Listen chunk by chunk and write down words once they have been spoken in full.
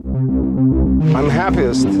I'm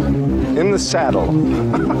happiest in the saddle.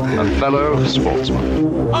 A fellow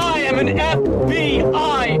sportsman. I am an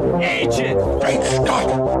FBI agent. Great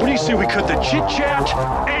Scott! What do you say we cut the chit-chat?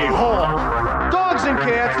 A-hole! Dogs and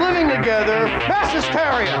cats living together. Mass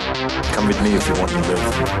hysteria. Come with me if you want to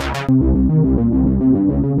live.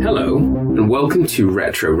 Hello, and welcome to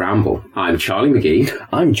Retro Ramble. I'm Charlie McGee.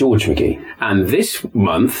 I'm George McGee. And this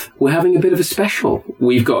month, we're having a bit of a special.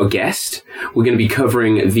 We've got a guest. We're going to be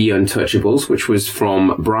covering The Untouchables, which was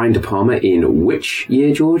from Brian De Palma in which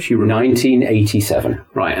year, George? You remember? 1987.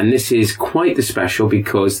 Right, and this is quite the special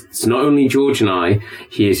because it's not only George and I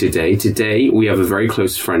here today. Today, we have a very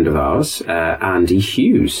close friend of ours, Andy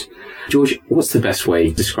Hughes. George, what's the best way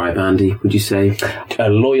to describe Andy, would you say? A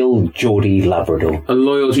loyal Geordie Labrador. A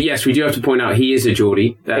loyal... Yes, we do have to point out he is a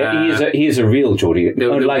Geordie. He is a real Geordie,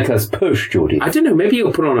 unlike us posh Geordie. I don't know, maybe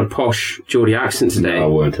he'll put on a posh Geordie accent today. No, I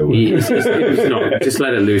won't. He's not. Just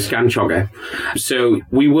let it loose, Ganchogger. So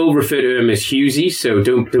we will refer to him as Hughesy, so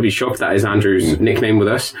don't be shocked that is Andrew's nickname with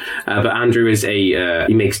us. But Andrew is he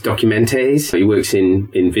makes documentaries, he works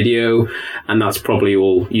in video, and that's probably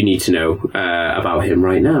all you need to know about him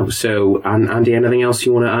right now. So, Andy, anything else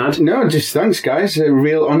you want to add? No, just thanks, guys. A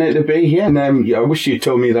real honour to be here. And I wish you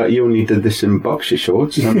told me that you only did this in boxer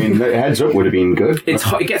shorts. I mean, heads up would have been good.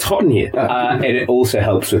 It gets hot in here. And it also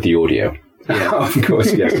helps with the audio. Yeah. Of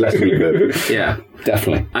course, yes. Let's be good. Yeah.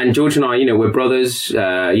 Definitely. And George and I, we're brothers,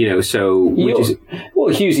 so we just...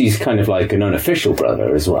 Well, Hughesy's kind of like an unofficial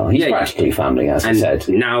brother as well. He's practically family, as I said.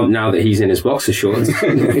 Now that he's in his boxer shorts,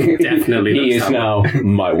 definitely he is now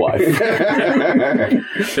my wife.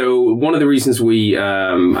 So one of the reasons we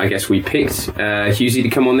picked Hughesy to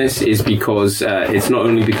come on this is because it's not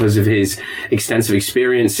only because of his extensive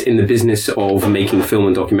experience in the business of making film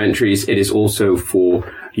and documentaries, it is also for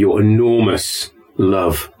your enormous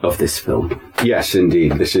love of this film. Yes,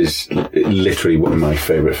 indeed. This is literally one of my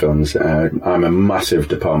favourite films. I'm a massive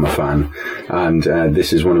De Palma fan, and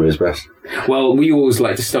this is one of his best. Well, we always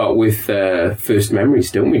like to start with first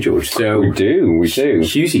memories, don't we, George? So we do.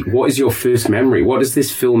 Hughesy, what is your first memory? What does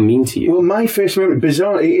this film mean to you? Well, my first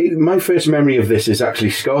memory of this is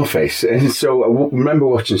actually Scarface. And so I remember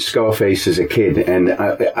watching Scarface as a kid, and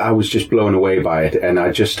I was just blown away by it, and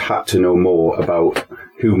I just had to know more about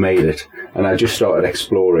who made it. And I just started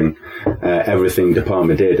exploring everything De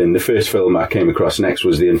Palma did. And the first film I came across next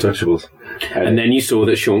was The Untouchables. And then you saw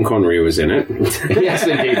that Sean Connery was in it. Yes,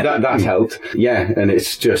 indeed. That helped. Yeah, and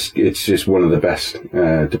it's just one of the best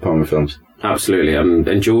De Palma films. Absolutely.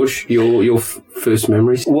 And George, your first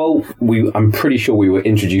memories? Well, I'm pretty sure we were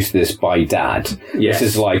introduced to this by Dad. Yes. This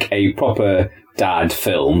is like a proper Dad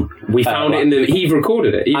film. We found it he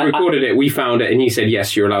recorded it. We found it, and he said,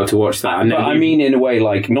 yes, you're allowed to watch that. And I mean, in a way,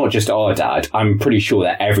 like, not just our dad. I'm pretty sure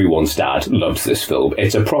that everyone's dad loves this film.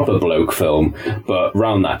 It's a proper bloke film, but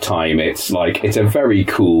around that time, it's a very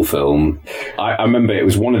cool film. I remember it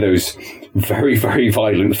was one of those very, very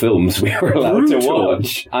violent films we were allowed to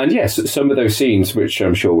watch. And yes, some of those scenes, which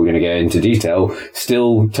I'm sure we're going to get into detail,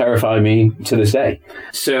 still terrify me to this day.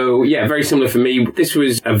 So, yeah, very similar for me. This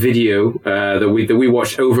was a video that we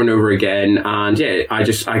watched over and over again, and yeah, I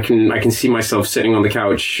can see myself sitting on the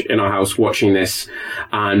couch in our house watching this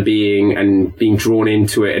and being drawn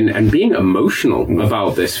into it and being emotional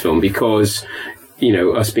about this film because,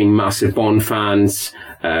 us being massive Bond fans,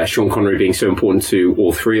 Sean Connery being so important to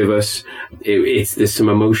all three of us, there's some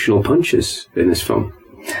emotional punches in this film.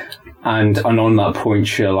 And on that point,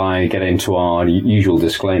 shall I get into our usual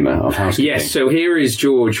disclaimer of housekeeping? Yes, so here is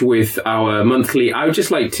George with our monthly... I would just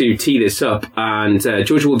like to tee this up, and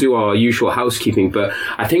George will do our usual housekeeping, but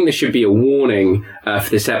I think there should be a warning for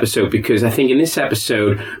this episode, because I think in this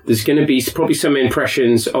episode, there's going to be probably some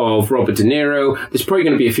impressions of Robert De Niro, there's probably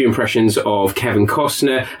going to be a few impressions of Kevin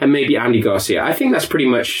Costner, and maybe Andy Garcia. I think that's pretty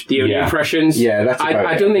much the only impressions. Yeah, that's about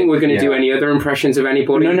I don't think we're going to do any other impressions of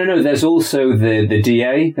anybody. No, there's also the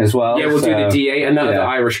DA as well. Yeah, we'll do the DA and the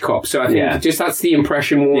Irish cop. So I think just that's the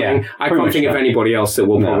impression warning. I can't think of anybody else that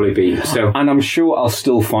will probably be. So, and I'm sure I'll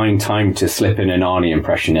still find time to slip in an Arnie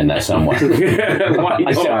impression in there somewhere.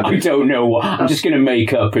 I don't know what. I'm just going to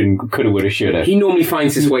make up and coulda, woulda, shoulda. He normally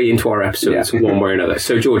finds his way into our episodes one way or another.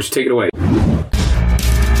 So George, take it away.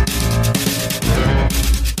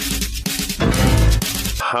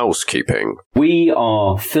 Housekeeping. We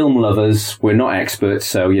are film lovers. We're not experts,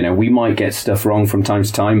 so, we might get stuff wrong from time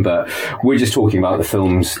to time, but we're just talking about the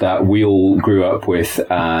films that we all grew up with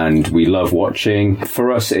and we love watching.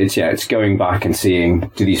 For us, it's going back and seeing,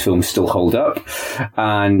 do these films still hold up?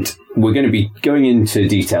 And we're going to be going into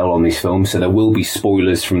detail on these films, so there will be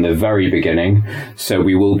spoilers from the very beginning. So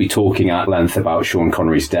we will be talking at length about Sean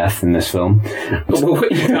Connery's death in this film.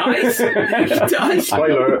 He dies. He dies.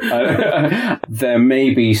 Spoiler. There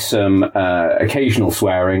may be some occasional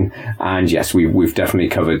swearing, and yes, we've definitely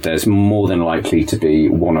covered there's more than likely to be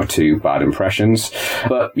one or two bad impressions.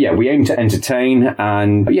 But yeah, we aim to entertain,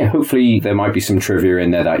 and yeah, hopefully there might be some trivia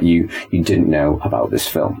in there that you didn't know about this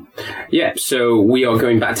film. Yeah, so we are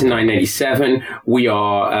going back to 1987. We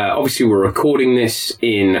are, obviously we're recording this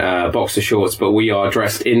in boxer shorts, but we are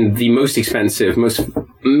dressed in the most expensive, most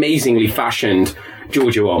amazingly fashioned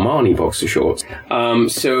Giorgio Armani boxer shorts.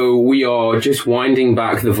 So we are just winding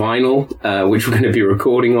back the vinyl, which we're going to be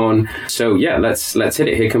recording on. So yeah, let's hit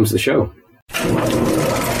it. Here comes the show.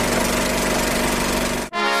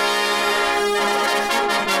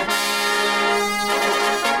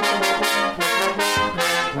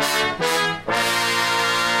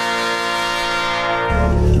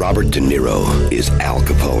 Robert De Niro is Al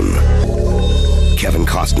Capone. Kevin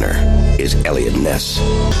Costner is Elliot Ness.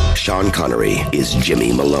 Sean Connery is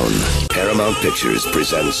Jimmy Malone. Paramount Pictures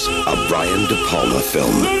presents a Brian De Palma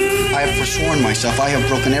film. I have forsworn myself. I have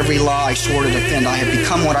broken every law I swore to defend. I have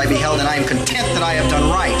become what I beheld, and I am content that I have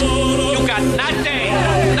done right. You got nothing.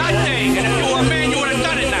 Nothing. And if you were a man, you would have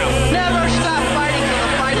done it now. Never stop fighting till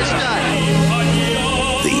the fight is done.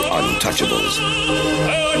 The Untouchables.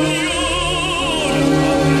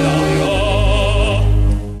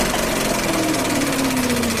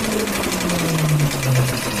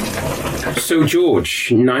 So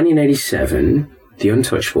George, 1987, The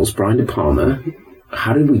Untouchables, Brian De Palma.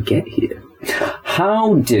 How did we get here?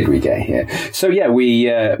 How did we get here? So yeah,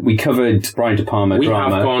 we covered Brian De Palma drama.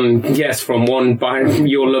 We have gone, yes, from one by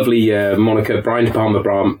your lovely moniker, Brian De Palma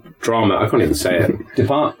drama. I can't even say it.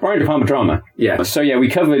 Brian De Palma drama. Yeah. So yeah, we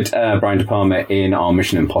covered Brian De Palma in our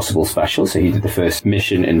Mission Impossible special. So he did the first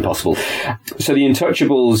Mission Impossible. So The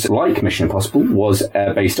Untouchables, like Mission Impossible, was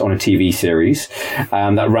based on a TV series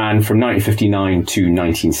that ran from 1959 to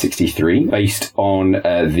 1963, based on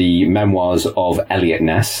the memoirs of Elliot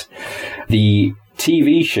Ness. The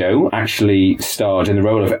TV show actually starred in the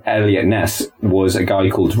role of Elliot Ness was a guy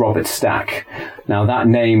called Robert Stack. Now that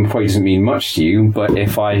name probably doesn't mean much to you, but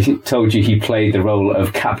if I told you he played the role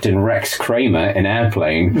of Captain Rex Kramer in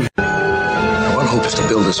Airplane... One hope is to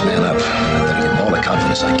build this man up, and then give him all the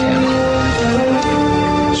confidence I can.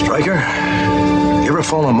 Stryker, you ever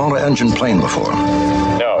flown a multi-engine plane before?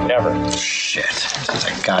 No, never. Shit, it's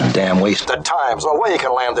a goddamn waste of time. There's no way you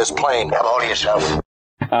can land this plane. Have a hold of yourself.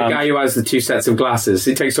 The guy who has the two sets of glasses.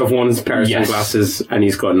 He takes off one pair of sunglasses and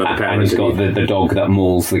he's got another pair. And he's got the dog that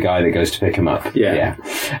mauls the guy that goes to pick him up. Yeah.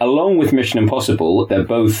 Along with Mission Impossible, they're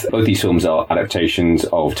both these films are adaptations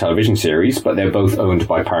of television series, but they're both owned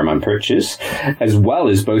by Paramount Pictures, as well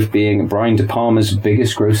as both being Brian De Palma's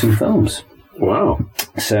biggest grossing films. Wow.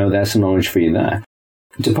 So there's some knowledge for you there.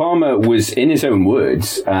 De Palma was, in his own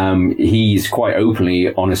words, he's quite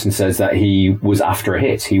openly honest and says that he was after a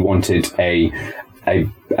hit. He wanted a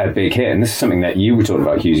big hit, and this is something that you were talking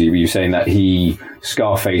about, Hughes. You were saying that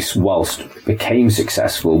Scarface, whilst became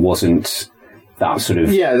successful, wasn't that sort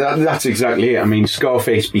of... Yeah, that's exactly it. I mean,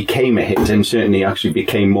 Scarface became a hit and certainly actually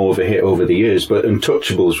became more of a hit over the years, but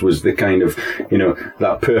Untouchables was the kind of,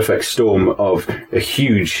 that perfect storm of a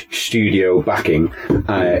huge studio backing,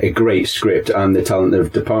 a great script, and the talent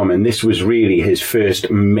of De Palma. And this was really his first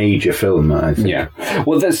major film, I think. Yeah.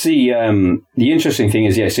 Well, that's the interesting thing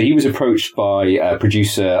is, so he was approached by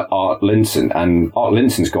producer Art Linson, and Art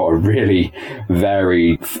Linson's got a really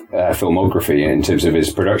varied filmography in terms of his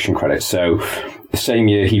production credits. So the same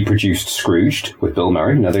year he produced Scrooged with Bill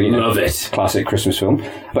Murray, another Love it. classic Christmas film.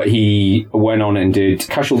 But he went on and did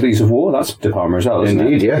Casualties of War. That's De Palma as well, isn't it?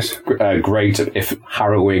 Indeed, yes. Great, if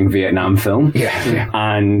harrowing Vietnam film. Yeah.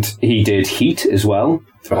 And he did Heat as well.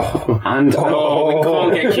 We can't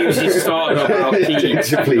get Hughes started about Heat.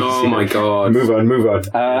 Please. Oh my God. Move on.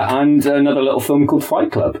 And another little film called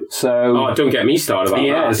Fight Club. So don't get me started about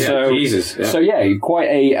that. So, Jesus. Yeah. So quite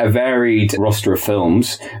a varied roster of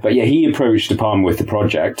films. But he approached De Palma with the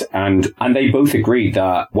project, and they both agreed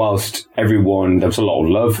that whilst there was a lot of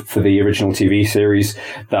love for the original TV series,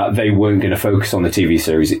 that they weren't going to focus on the TV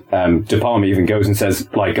series. De Palma even goes and says,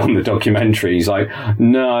 like on the documentary, he's like,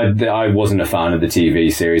 no, I wasn't a fan of the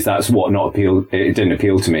TV series. That's what it didn't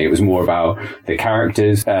appeal to me. It was more about the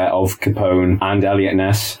characters of Capone and Elliot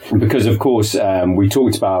Ness, because of course we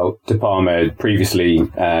talked about De Palma previously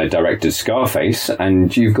directed Scarface,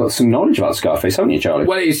 and you've got some knowledge about Scarface, haven't you, Charlie?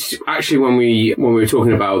 Well, it's actually when we were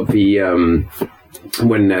talking about the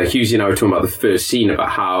when Hughes and I were talking about the first scene, about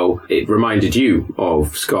how it reminded you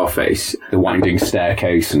of Scarface. The winding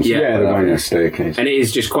staircase and the winding staircase. And it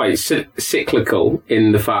is just quite cyclical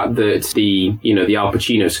in the fact that the Al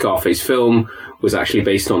Pacino Scarface film was actually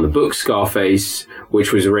based on the book Scarface,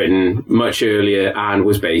 which was written much earlier and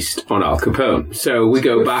was based on Al Capone. So we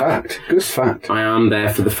go back. Good fact. I am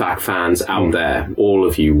there for the fact fans out there, all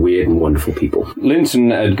of you weird and wonderful people. Linton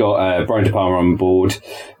had got Brian De Palma on board.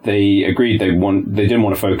 They agreed they didn't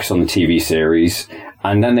want to focus on the TV series.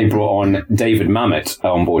 And then they brought on David Mamet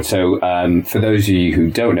on board. So for those of you who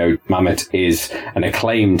don't know, Mamet is an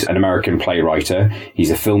acclaimed American playwright. He's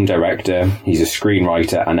a film director, he's a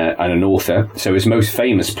screenwriter and an author. So his most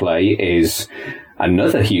famous play is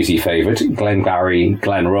another Hughesy favourite, Glengarry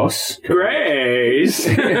Glen Ross. Grace!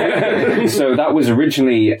 So that was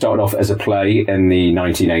originally started off as a play in the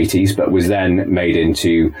 1980s, but was then made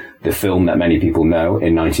into the film that many people know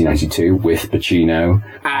in 1992 with Pacino,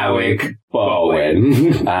 Alec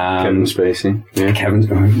Baldwin, Kevin Spacey. Yeah, Kevin.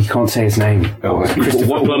 You can't say his name. Oh,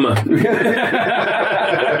 What Plummer?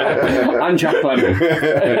 And Jack Lemmon.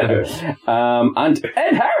 And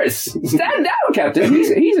Ed Harris. Stand down, Captain.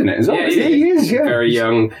 He's in it as well. Yeah, he is. Yeah. Very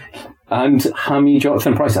young. And Hammy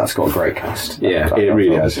Jonathan Price. That's got a great cast. Yeah, it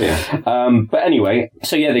really has. Yeah. But anyway,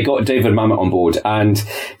 so yeah, they got David Mamet on board, and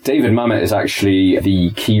David Mamet is actually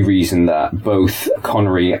the key reason that both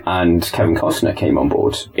Connery and Kevin Costner came on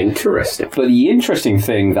board. Interesting. But the interesting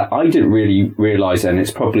thing that I didn't really realise, and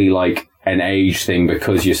it's probably like an age thing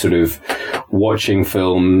because you're sort of watching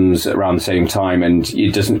films around the same time, and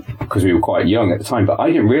it doesn't, because we were quite young at the time, but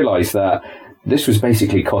I didn't realise that this was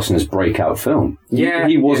basically Costner's breakout film. Yeah.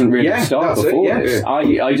 He wasn't really a star before this.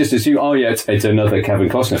 Yeah. I just assumed, it's another Kevin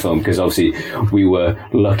Costner film, because obviously we were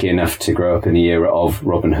lucky enough to grow up in the era of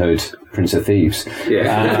Robin Hood, Prince of Thieves.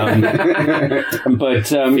 Yeah.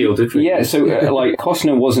 So like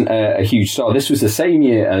Costner wasn't a huge star. This was the same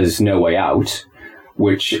year as No Way Out,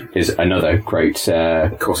 which is another great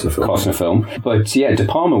Costner film. But yeah, De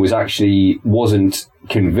Palma wasn't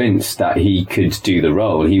convinced that he could do the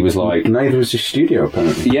role. He was like... Neither was the studio,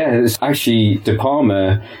 apparently. Yeah, actually, De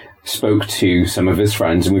Palma spoke to some of his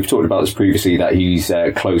friends, and we've talked about this previously, that he's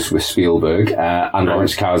close with Spielberg and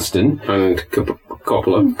Lawrence Kasdan. And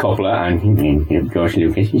Coppola, and gosh,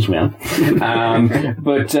 Lucas as well.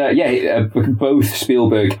 Both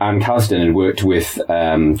Spielberg and Kasdan had worked with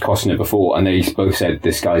Costner before, and they both said,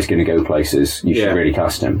 this guy's going to go places. You should really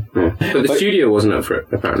cast him. Yeah. But the studio wasn't up for it,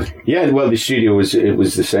 apparently. Yeah, well, the studio was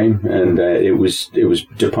the same, and it was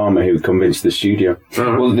De Palma who convinced the studio.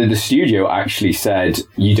 Uh-huh. Well, the studio actually said,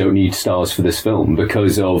 you don't need stars for this film,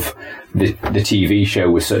 because of the TV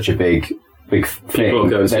show was such a big thing.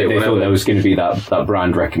 They thought there was going to be that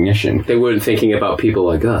brand recognition. They weren't thinking about people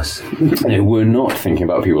like us. They were not thinking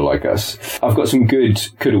about people like us. I've got some good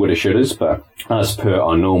coulda, woulda, shouldas, but as per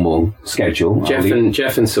our normal schedule,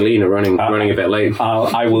 Jeff and Celine are running a bit late.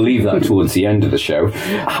 I will leave that towards the end of the show.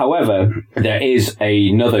 However, there is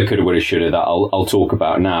another coulda, woulda, shoulda that I'll talk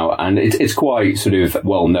about now, and it's quite sort of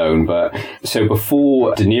well known. But so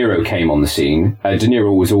before De Niro came on the scene, De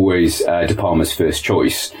Niro was always De Palma's first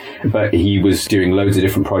choice, but he was doing loads of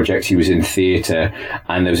different projects. He was in theatre,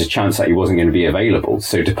 and there was a chance that he wasn't going to be available.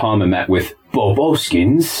 So De Palma met with Bob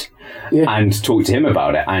Hoskins and talked to him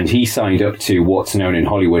about it, and he signed up to what's known in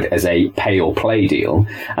Hollywood as a pay or play deal,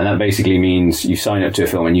 and that basically means you sign up to a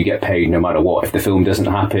film and you get paid no matter what. If the film doesn't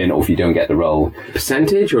happen or if you don't get the role,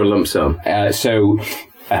 percentage or a lump sum.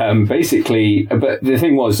 Basically, but the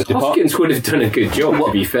thing was, Hoskins would have done a good job,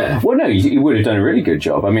 to be fair. Well, no, he would have done a really good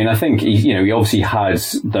job. I mean, I think he obviously had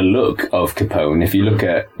the look of Capone. If you look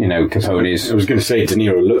at, Capone is... I was going to say De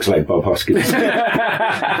Niro looks like Bob Hoskins.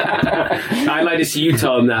 I'd like to see you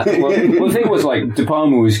tell him that. Well, the thing was, like, De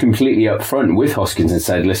Palma was completely upfront with Hoskins and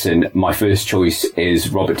said, listen, my first choice is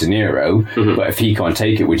Robert De Niro, but if he can't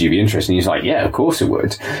take it, would you be interested? And he's like, yeah, of course I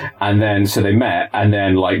would. And then, so they met, and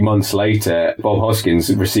then, like, months later, Bob Hoskins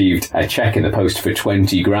received a check in the post for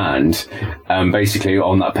 20 grand, basically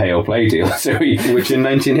on that pay or play deal. So which in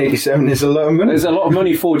 1987 is a lot of money. There's a lot of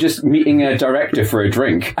money for just meeting a director for a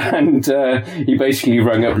drink. And he basically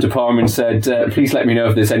rang up De Palma and said, please let me know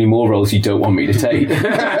if there's any more roles you don't want me to take.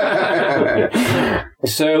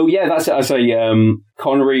 So yeah, that's it. I say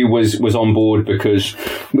Connery was on board because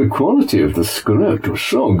the quality of the script was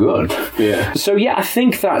so good. Yeah. So yeah, I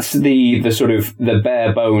think that's the sort of the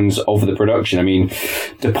bare bones of the production. I mean,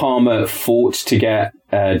 De Palma fought to get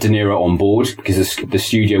De Niro on board because the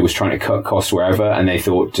studio was trying to cut costs wherever, and they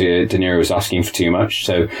thought De Niro was asking for too much.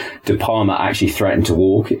 So De Palma actually threatened to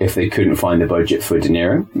walk if they couldn't find the budget for De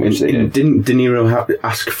Niro, which they did. Didn't De Niro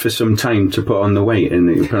ask for some time to put on the weight? And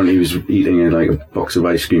apparently he was eating like a box of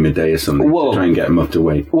ice cream a day or something to try and get him up to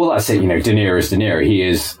weight. Well, that's it. De Niro is De Niro. He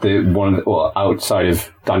is outside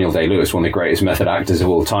of Daniel Day-Lewis, one of the greatest method actors of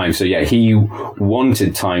all time. So yeah, he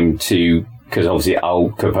wanted time to, because obviously Al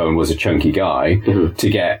Capone was a chunky guy,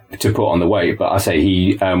 to put on the weight. But I say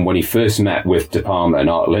he, when he first met with De Palma and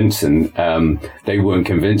Art Linson, they weren't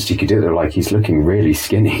convinced he could do it. They're like, he's looking really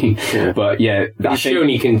skinny. Yeah. But yeah, he's shown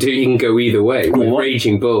he can go either way with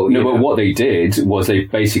Raging Bull. No, but what they did was they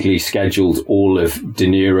basically scheduled all of De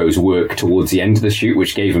Niro's work towards the end of the shoot,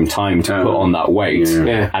 which gave him time to put on that weight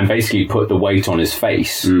and basically put the weight on his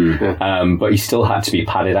face. But he still had to be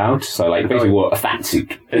padded out. So like basically wore a fat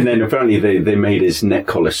suit. And then apparently they made his neck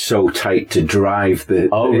collar so tight to drive the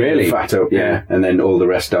fat up. Yeah. And then all the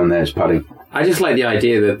rest down there is padding. I just like the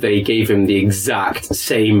idea that they gave him the exact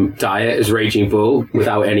same diet as Raging Bull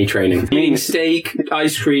without any training. Eating steak,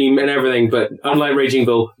 ice cream, and everything, but unlike Raging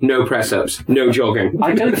Bull, no press-ups, no jogging.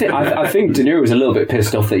 I think De Niro was a little bit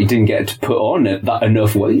pissed off that he didn't get to put on that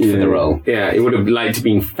enough weight for the role. Yeah, he would have liked to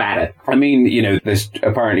be fatter. I mean, there's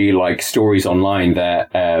apparently like stories online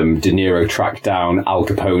that De Niro tracked down Al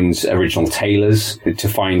Capone's original tailors to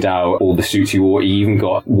find out all the suits he wore. He even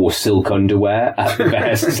wore silk underwear at the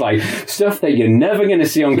best. It's like stuff that you're never going to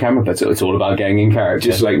see on camera, but it's all about getting in character.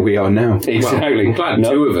 Just like we are now. Exactly. Well, I'm glad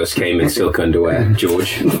two of us came in silk underwear,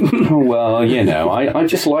 George. Well, I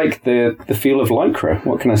just like the feel of Lycra.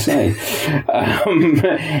 What can I say?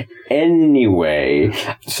 Anyway,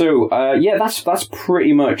 so that's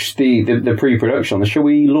pretty much the pre-production. Shall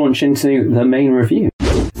we launch into the main review?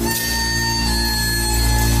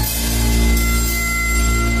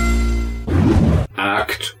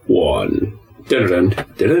 Act 1. Dun, dun,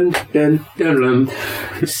 dun, dun, dun, dun.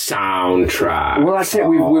 Soundtrack. Well, that's it.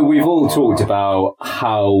 We've all talked about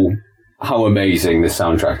how amazing the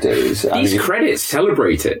soundtrack is. These credits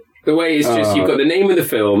celebrate it. The way it's just, you've got the name of the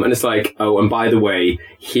film, and it's like, oh, and by the way,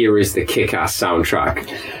 here is the kick-ass soundtrack.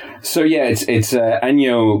 So yeah, it's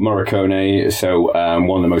Ennio Morricone, so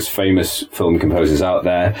one of the most famous film composers out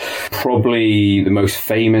there. Probably the most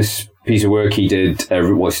famous piece of work he did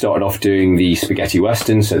started off doing the spaghetti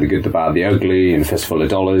westerns, so The Good, the Bad, the Ugly, and Fistful of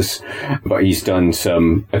Dollars. But he's done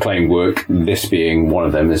some acclaimed work. This being one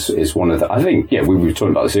of them is one of the. I think we were talking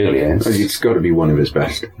about this earlier. It's got to be one of his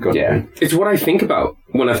best. It's what I think about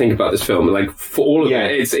when I think about this film. Like for all of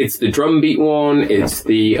it, it's the drum beat one, it's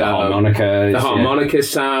the harmonica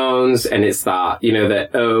sounds, and it's that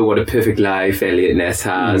what a perfect life Elliot Ness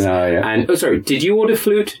has. And did you order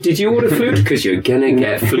flute? Because you're gonna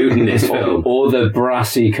get flute in this film. Or the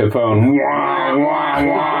brassy Capone.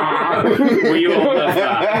 We all love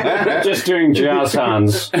that. Just doing jazz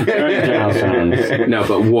hands. No,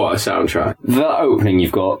 but what a soundtrack. That opening,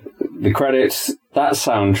 you've got the credits, that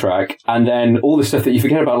soundtrack, and then all the stuff that you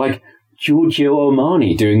forget about, like Giorgio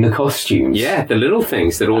Armani doing the costumes. Yeah, the little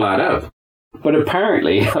things that all add up. But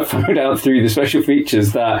apparently, I found out through the special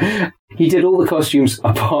features that he did all the costumes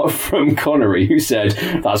apart from Connery, who said,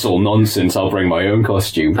 "That's all nonsense, I'll bring my own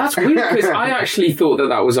costume." That's weird, because I actually thought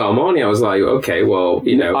that was Armani. I was like, okay, well,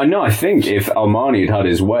 I know, I think if Armani had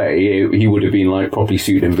his way, he would have been like properly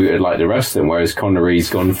suited and booted like the rest of them, whereas Connery's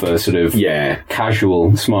gone for sort of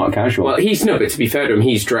casual, smart casual. Well, but to be fair to him,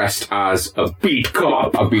 he's dressed as a beat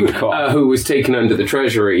cop. Who was taken under the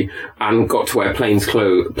Treasury and got to wear plain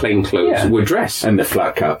clothes with dress. And the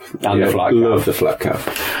flat cap. Love the flat cap.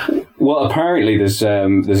 Well, apparently there's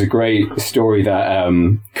a great story that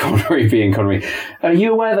Connery being Connery. Are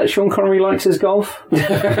you aware that Sean Connery likes his golf?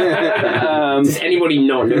 Does anybody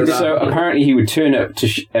not know that? So apparently he would turn up to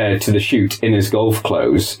the shoot in his golf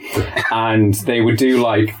clothes, and they would do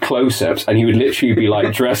like close-ups, and he would literally be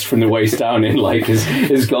like dressed from the waist down in like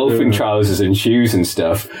his golfing trousers and shoes and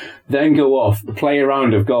stuff. Then go off, play a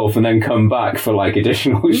round of golf, and then come back for like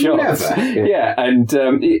additional shots. And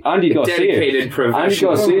Andy Garcia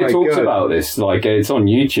talks about this. Like it's on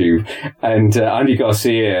YouTube, and Andy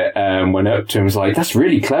Garcia went up to him and was like, "That's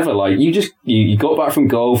really clever. Like you got back from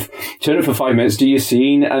golf, turn up for 5 minutes, do your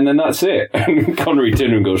scene, and then that's it." And Connery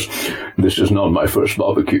turned and goes, "This is not my first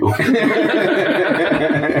barbecue."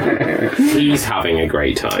 He's having a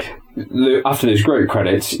great time. After those great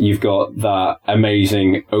credits, you've got that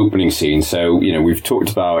amazing opening scene. So, we've talked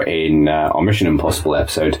about in our Mission Impossible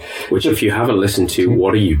episode. Which, if you haven't listened to,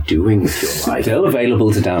 what are you doing with your life? Still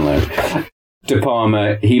available to download. De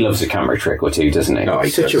Palma, he loves a camera trick or two, doesn't he? Oh,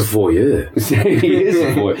 he's such a voyeur. He is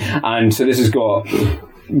a voyeur. And so this has got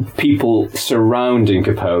people surrounding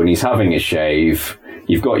Capone. He's having a shave.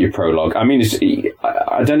 You've got your prologue. I mean,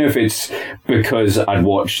 I don't know if it's because I'd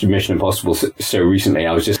watched Mission Impossible so recently.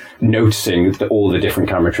 I was just noticing all the different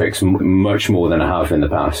camera tricks much more than I have in the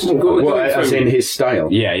past. Well, as in his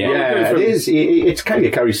style. Yeah. It is. It kind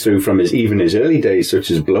of carries through from even his early days,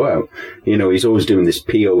 such as Blowout. You know, he's always doing this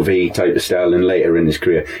POV type of style, and later in his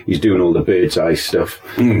career, he's doing all the bird's eye stuff.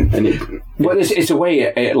 And well, it's a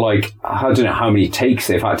way, like, I don't know how many takes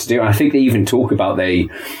they've had to do. And I think they even talk about they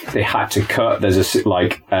had to cut. There's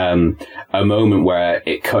a moment where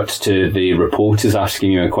it cuts to the reporters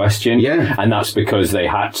asking you a question. Yeah. And that's because they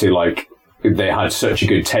had to, they had such a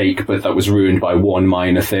good take, but that was ruined by one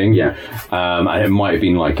minor thing. Yeah. And it might have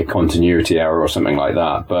been like a continuity error or something like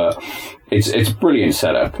that. But it's a brilliant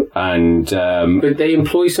setup. And but they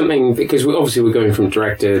employ something, because we're going from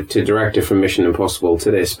director to director from Mission Impossible to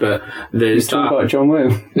this, but there's talking about John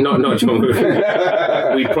Woo. Not John Woo.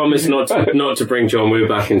 We promise not to bring John Woo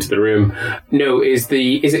back into the room. No, is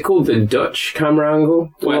it called the Dutch camera angle?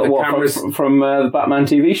 Where the camera's from the Batman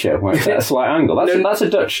TV show, where it's at a slight angle. That's a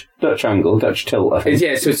Dutch angle, Dutch tilt, I think.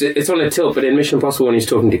 So it's on a tilt, but in Mission Impossible, when he's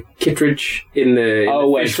talking to Kittredge in the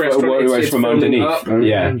fish restaurant, it's from underneath. Up.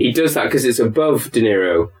 Yeah, he does that because it's above De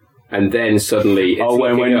Niro, and then suddenly it's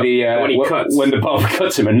when he cuts, when the barber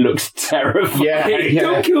cuts him and looks terrifying. Yeah.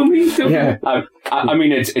 Don't kill me. I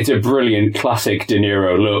mean, it's a brilliant classic De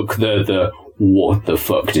Niro look. The what the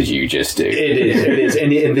fuck did you just do? It is.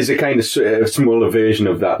 And there's a kind of smaller version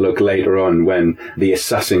of that look later on when the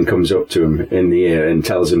assassin comes up to him in the ear and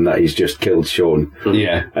tells him that he's just killed Sean.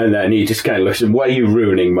 Yeah. And then he just kind of looks at him, why are you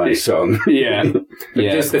ruining my song? Yeah.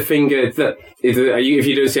 Just the finger, if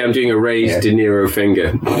you don't see, I'm doing a raised De Niro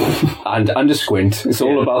finger. and a squint. It's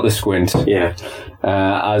all about the squint. Yeah.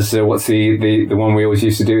 What's the one we always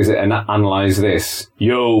used to do is analyze this.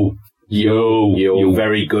 Yo, you're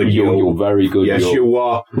very good. You're very good. Yes, you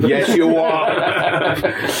are. Yes, you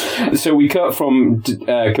are. So we cut from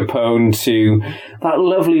Capone to that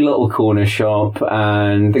lovely little corner shop,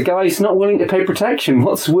 and the guy's not willing to pay protection.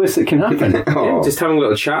 What's the worst that can happen? Just having a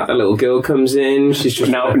little chat. That little girl comes in. She's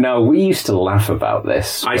just now we used to laugh about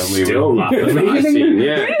this. I still laugh at that scene.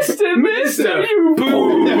 Yeah, Mister, you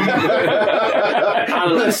boom.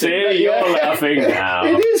 I'll say you're laughing now.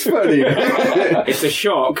 It is funny. It's a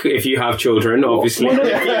shock if you have children, obviously.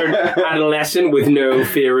 If you're an adolescent with no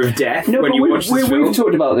fear of death when you watch this film. We've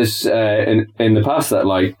talked about this in the past, that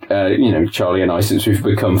Charlie and I, since we've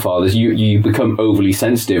become fathers, you become overly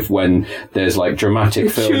sensitive when there's dramatic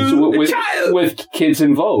films with kids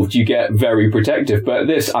involved. You get very protective, but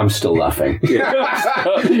this, I'm still laughing.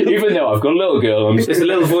 Even though I've got a little girl, there's a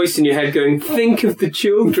little voice in your head going, think of the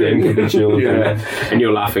children. And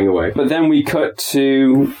you're laughing away. But then we cut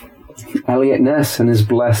to Elliot Ness and his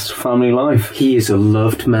blessed family life. He is a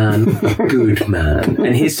loved man, a good man.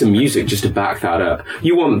 And here's some music just to back that up.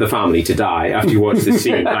 You want the family to die after you watch this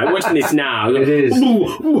scene. Watching this now. It is.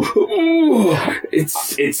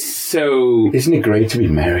 It's so... Isn't it great to be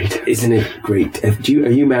married? Isn't it great? Are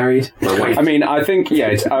you married? My wife. I mean, I think,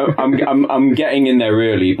 I'm getting in there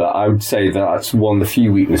early, but I would say that's one of the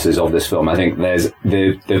few weaknesses of this film. I think there's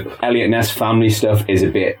the Elliot Ness family stuff is a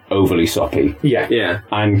bit overly soppy. Yeah.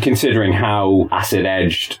 And considering how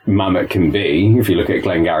acid-edged Mamet can be, if you look at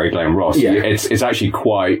Glengarry Glen Ross, it's actually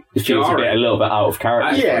it feels a little bit out of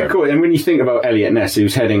character. Cool. And when you think about Elliot Ness,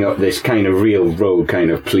 who's heading up this kind of real rogue kind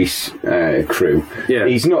of police crew,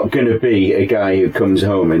 he's not going to be a guy who comes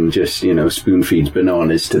home and just, spoon feeds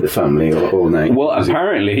bananas to the family all night. Well,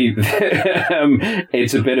 apparently,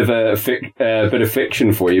 it's a bit of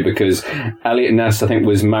fiction for you, because Elliot Ness, I think,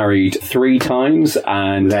 was married 3 times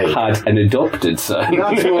and had an adopted son.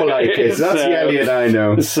 That's more like it. That's the Elliot I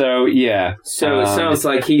know. So, yeah. So it sounds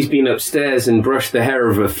like he's been upstairs and brushed the hair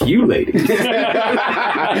of a few ladies.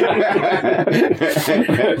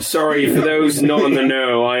 Sorry, for those not in the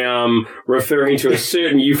know, I am referring to a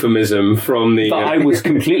certain euphemism from the... That I was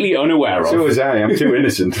completely unaware of. So was I. I'm too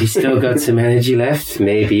innocent. You still got some energy left?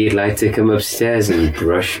 Maybe you'd like to come upstairs and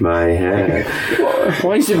brush my hair.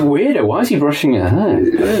 Why is it weirder? Why is he brushing her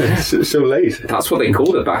hair? So late. That's what they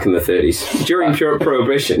called it back in the 30s. During pure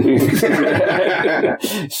Prohibition.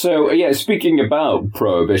 So, speaking about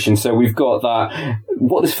Prohibition, so we've got that...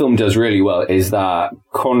 What this film does really well is that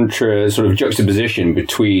sort of juxtaposition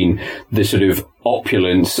between the sort of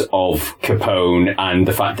opulence of Capone and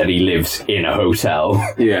the fact that he lives in a hotel.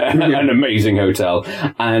 Yeah. An amazing hotel.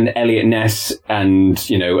 And Elliot Ness and,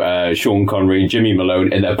 Sean Connery and Jimmy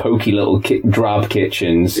Malone in their pokey little drab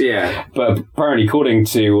kitchens. Yeah. But apparently, according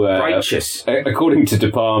to... Righteous. According to De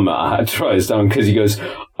Palma, I had to try this down because he goes,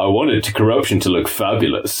 I wanted corruption to look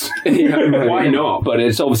fabulous. Yeah, why not? But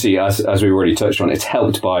it's obviously, as we already touched on, it's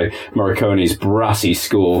helped by Morricone's brassy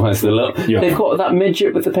score. As they've got that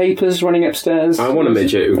midget with the papers running upstairs. I want a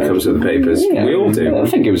midget who comes with the papers. Yeah, we all do. I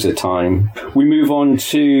think it was a time. We move on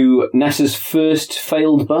to Ness's first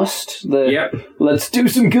failed bust. Yep. Let's do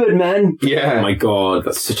some good, man. Yeah. Oh my God,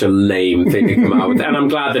 that's such a lame thing to come out with. And I'm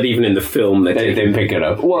glad that even in the film they pick it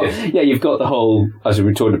up. Well, yeah, you've got the whole, as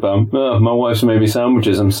we talked about, my wife's made me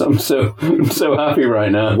sandwiches. I'm so happy right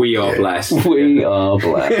now. We are blessed. We are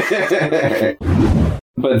blessed.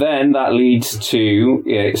 But then that leads to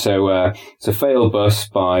it's a failed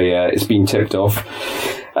bust by it's been tipped off.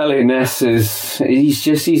 Elliot Ness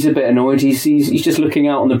he's a bit annoyed. He's just looking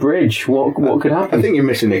out on the bridge. What could happen? I think you're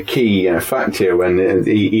missing a key fact here when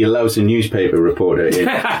he allows the newspaper reporter in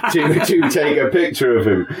to take a picture of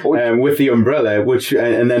him with the umbrella, which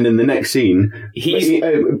and then in the next scene, he's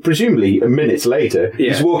presumably minutes later,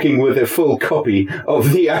 he's walking with a full copy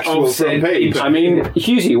of the actual front page. I mean,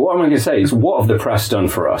 Hughesy, what am I going to say is, what have the press done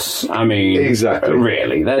for us? I mean, exactly.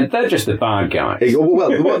 Really, they're just the bad guys.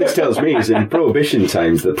 Well, what this tells me is in Prohibition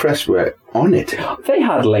times, the press were on it. They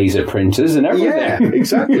had laser printers and everything. Yeah,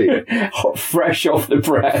 exactly. Fresh off the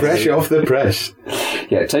press. Fresh off the press.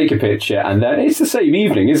 Yeah, take a picture, and then it's the same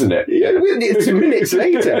evening, isn't it? Yeah, it's minutes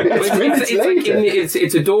later.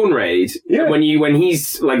 It's a dawn raid. Yeah. When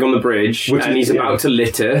he's like on the bridge and he's about to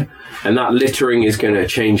litter, and that littering is going to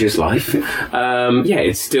change his life.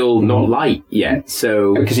 It's still not light yet.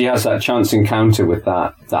 So because he has that chance encounter with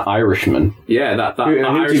that Irishman. Yeah, that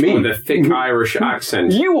Irishman with a thick Irish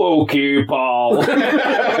accent. You okay, Paul?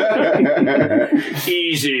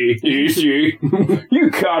 Easy.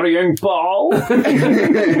 You carrying ball?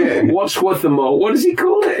 What's with the what does he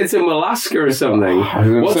call it? It's a Malaska or something.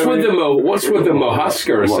 What's with the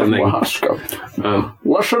Mohaska or something?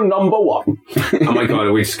 Lesson number one. Oh my God,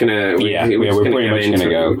 are we just gonna? We're pretty much gonna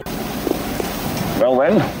go. Well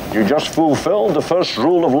then, you just fulfilled the first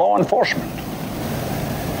rule of law enforcement.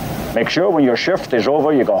 Make sure when your shift is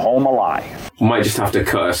over, you go home alive. We might just have to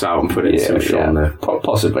cut us out and put it in some shot there.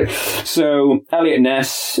 Possibly. So, Elliot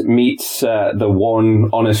Ness meets the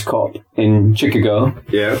one honest cop in Chicago.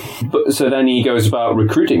 Yeah. So then he goes about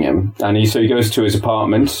recruiting him, and he goes to his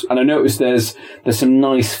apartment, and I noticed there's some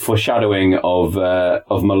nice foreshadowing of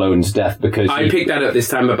Malone's death, because I picked that up this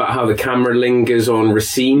time about how the camera lingers on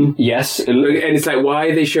Racine. Yes. And it's like, why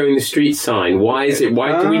are they showing the street sign? Why do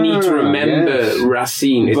we need to remember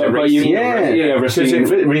Racine? Is it Racine? Racine.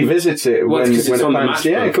 Because it revisits it when it's on the match.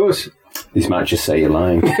 Yeah, of course. These might just say you're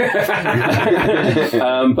lying.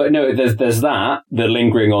 But no, there's the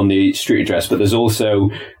lingering on the street address, but there's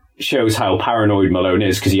also shows how paranoid Malone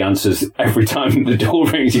is, because he answers every time the door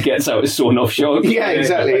rings. He gets out his sawn-off shotgun. Yeah,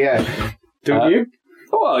 exactly. Yeah. Don't you?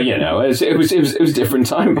 Well, it was a different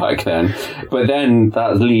time back then. But then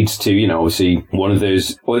that leads to, obviously one of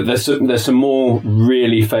those. Well, there's some more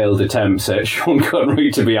really failed attempts at Sean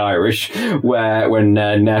Connery to be Irish, when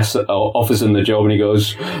Ness offers him the job and he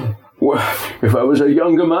goes, well, if I was a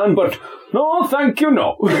younger man, but no, thank you,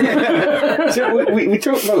 no. So we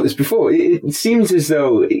talked about this before. It seems as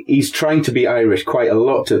though he's trying to be Irish quite a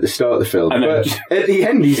lot at the start of the film, but at the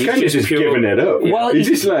end he's kind of just giving it up. Well, he's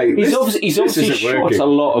just like, he's obviously shot a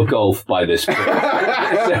lot of golf by this point.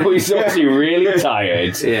 So he's obviously really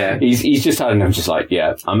tired. Yeah, he's just had enough. Just like,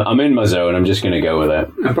 yeah, I'm in my zone. I'm just going to go with it.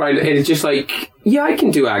 And it's just like, yeah, I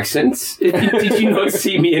can do accents. Did you not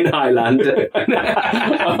see me in Highlander?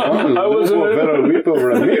 I was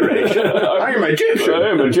I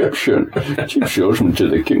am Egyptian. Chief Surgeon to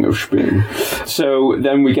the King of Spain. So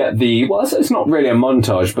then we get it's not really a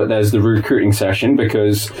montage, but there's the recruiting session,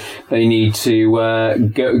 because they need to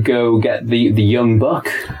go get the young buck.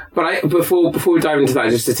 But before we dive into that,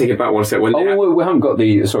 just to take it back one step. We haven't got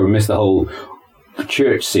we missed the whole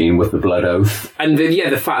church scene with the blood oath. And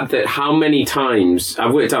the fact that how many times,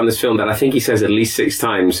 I've worked out in this film that I think he says at least 6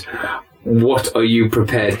 times, what are you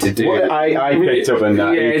prepared to do? Well, I picked up on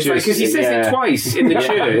that. Yeah, it's like, because he says it twice in the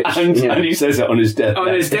church. And he says it on his deathbed.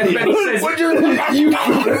 On his deathbed, he says, what do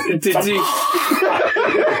did you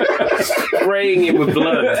spraying it with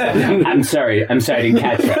blood? I'm sorry, I didn't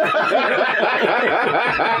catch it.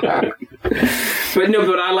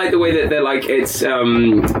 But I like the way that they're like, it's,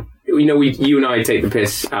 you and I take the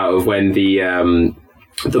piss out of when the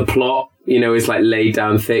plot, is like laid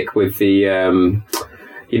down thick with the,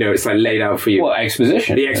 it's like laid out for you. Well,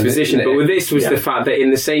 exposition. The exposition. But with this was the fact that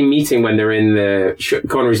in the same meeting when they're in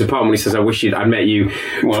Connery's apartment, he says, I wish I'd met you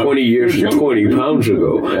 20 years and 20 pounds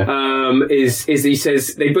ago. Is he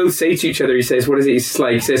says, they both say to each other, he says, what is it? He's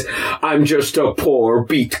like, he says, I'm just a poor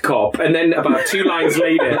beat cop. And then about 2 lines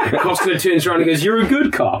later, Costner turns around and goes, you're a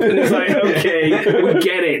good cop. And it's like, okay, we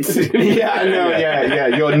get it.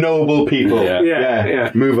 You're noble people.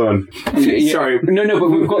 Yeah. Move on. Sorry. No, but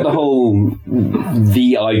we've got the whole,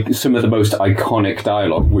 some of the most iconic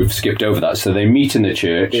dialogue. We've skipped over that. So they meet in the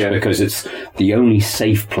church because it's the only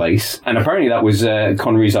safe place. And apparently that was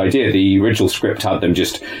Connery's idea. The original script had them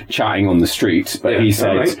just chatting on the street, but he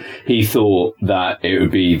said he thought that it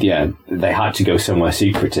would be, they had to go somewhere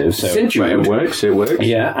secretive. So it works.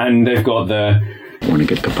 Yeah, and they've got the... Want to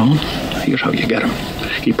get Capone? Here's how you get him.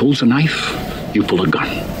 He pulls a knife, you pull a gun.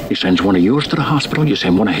 He sends one of yours to the hospital, you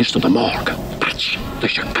send one of his to the morgue. That's the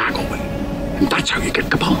Chicago way. And that's how you get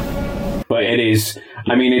Capone. But it is...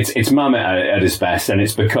 I mean, it's Mamet at its best, and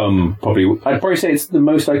it's become I'd probably say it's the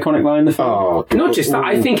most iconic line in the film. Not just that,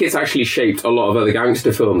 I think it's actually shaped a lot of other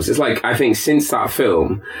gangster films. It's like, I think since that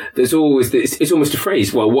film, there's always this, it's almost a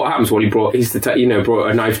phrase, well, what happens when he brought a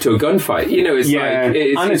knife to a gunfight?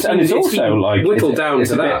 It's also like whittled down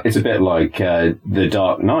to that. It's a bit like The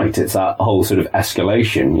Dark Knight. It's that whole sort of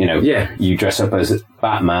escalation, you dress up as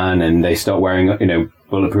Batman and they start wearing,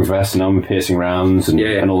 bulletproof vests and armor-piercing rounds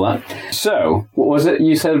and all that. So, what was it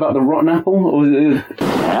you said about the rotten apple?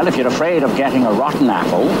 Well, if you're afraid of getting a rotten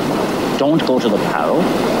apple, don't go to the barrel.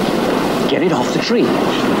 Get it off the tree.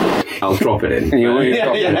 I'll drop it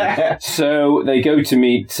in. So, they go to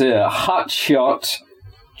meet hotshot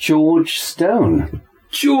George Stone.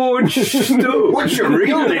 George Stone. What's your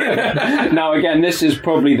real name? Now, again, this is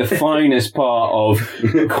probably the finest part of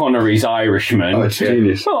Connery's Irishman. Oh, it's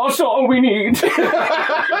genius. Oh, that's all we need.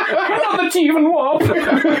 Another Teven Wop.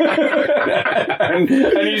 and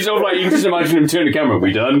he's sort of like, you can just imagine him turn the camera.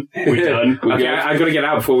 We done? Okay, I've got to get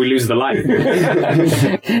out before we lose the light.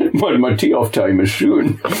 Well, my tee-off time is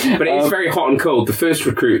soon. But it's very hot and cold. The first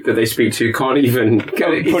recruit that they speak to can't even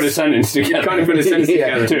put a sentence together. Can't even put a sentence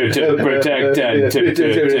together. To protect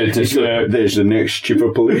there's the next chief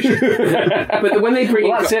of police. But when they bring...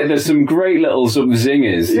 that's it. There's some great little sort of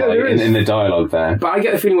zingers in the dialogue there. But I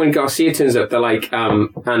get the feeling when Garcia turns up, they're like,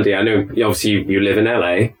 Andy, I know obviously you live in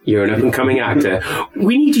LA, you're an up-and-coming actor.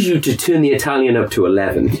 We need you to turn the Italian up to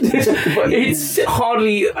 11. It's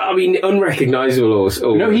hardly, unrecognisable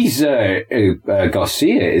or no, he's...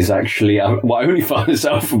 Garcia is actually... I only found this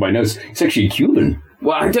out from my notes. He's actually Cuban.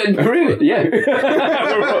 Well, I don't... Really? Yeah.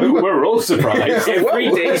 we're all surprised. Every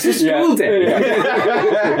day's a school day.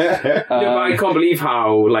 But I can't believe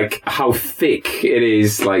how thick it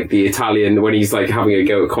is, like, the Italian, when he's, like, having a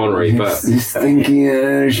go at Connery, but... He's thinking,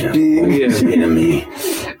 enemy.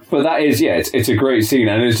 But that is, it's a great scene,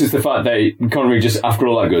 and it's just the fact that Connery just, after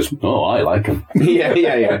all that, goes, oh, I like him. Yeah.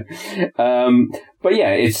 But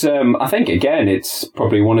yeah, it's, I think, again, it's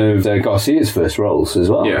probably one of Garcia's first roles as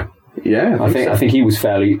well. Yeah, I think he was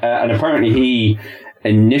fairly, and apparently he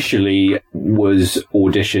initially was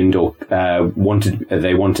auditioned or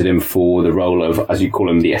they wanted him for the role of, as you call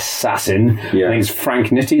him, the assassin. I think it's Frank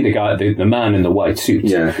Nitti, the guy, the man in the white suit.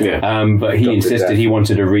 But he insisted he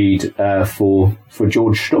wanted to read for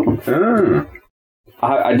George Stone.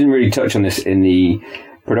 I didn't really touch on this in the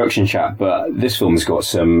production chat, but this film's got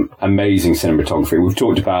some amazing cinematography. We've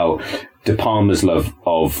talked about De Palma's love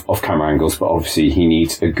of camera angles, but obviously he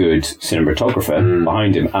needs a good cinematographer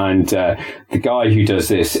behind him. And the guy who does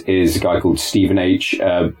this is a guy called Stephen H.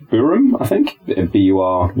 Burum, I think,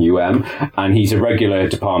 Burum, and he's a regular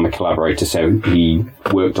De Palma collaborator. So he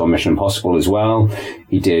worked on Mission Impossible as well.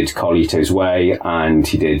 He did Carlito's Way, and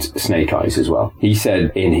he did Snake Eyes as well. He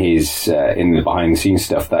said in his in the behind the scenes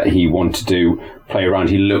stuff that he wanted to play around.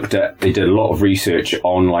 They did a lot of research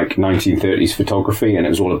on like 1930s photography, and it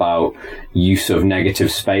was all about use of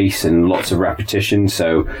negative space and lots of repetition.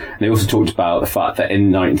 So they also talked about the fact that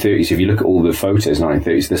in the 1930s, if you look at all the photos in the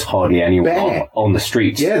 1930s, there's hardly anyone on the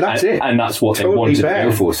streets. Yeah, that's it. And that's what Totally they wanted bare. to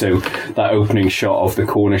go for. So that opening shot of the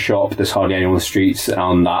corner shop, there's hardly anyone on the streets,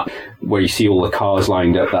 and that where you see all the cars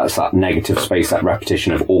lined up, that's that negative space, that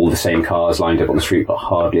repetition of all the same cars lined up on the street, but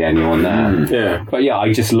hardly anyone there. Yeah. But yeah,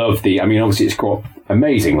 I just love obviously it's got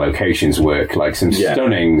amazing locations work, like some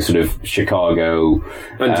stunning sort of Chicago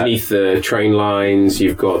underneath the train lines.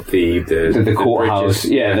 You've got the courthouse,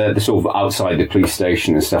 the sort of outside the police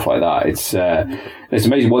station and stuff like that. It's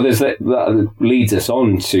amazing. Well, that leads us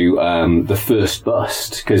on to the first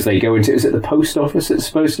bust, because they go into, is it the post office it's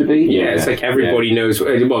supposed to be? Yeah, it's like everybody knows.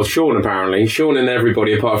 Well, Sean and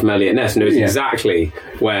everybody apart from Elliot Ness knows exactly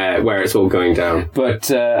where it's all going down. But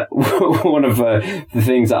one of the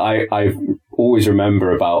things that I always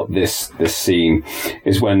remember about this scene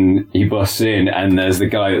is when he busts in and there's the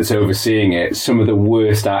guy that's overseeing it. Some of the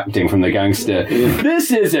worst acting from the gangster.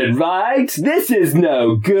 This isn't right. This is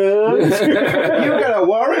no good. You got a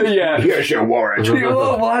warrant? Yeah. Here's your warrant.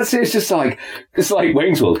 It's just like, it's like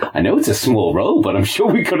Wayne's World. I know it's a small role, but I'm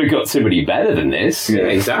sure we could have got somebody better than this. Yeah,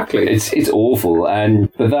 exactly. It's awful.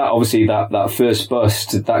 But that, obviously, that first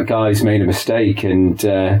bust, that guy's made a mistake, and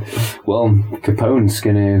Capone's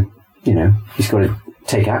gonna, he's got to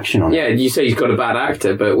take action on it. Yeah, you say he's got a bad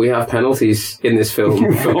actor, but we have penalties in this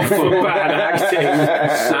film for bad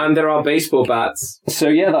acting, and there are baseball bats. So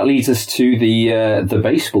that leads us to the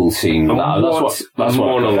baseball scene. That's what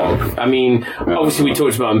monologue. I mean, obviously we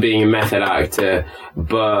talked about him being a method actor,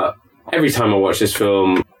 but every time I watch this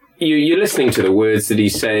film, you're listening to the words that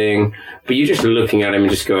he's saying, but you're just looking at him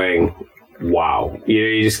and just going, wow.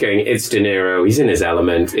 You're just going, it's De Niro, he's in his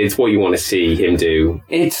element, it's what you want to see him do.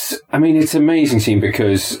 It's an amazing scene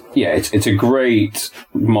because, it's a great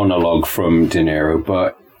monologue from De Niro,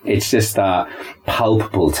 but it's just that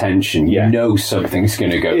palpable tension. You know something's going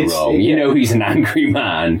to go wrong. You know he's an angry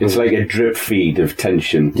man. It's like a drip feed of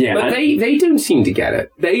tension. Yeah, but they don't seem to get it.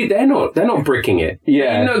 They're not bricking it.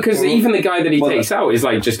 Yeah, because even the guy that he takes out is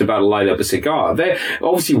like just about to light up a cigar.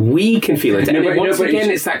 Obviously we can feel it. And once again,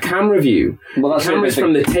 it's that camera view. Well, that's camera's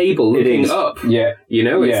from the table looking up. Yeah,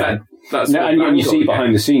 it's that. And you see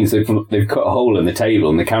behind the scenes, they've cut a hole in the table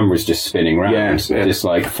and the camera's just spinning round, just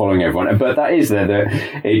like following everyone. But that is there.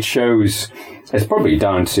 It shows, it's probably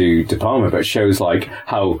down to De Palma, but it shows like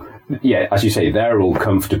how, as you say, they're all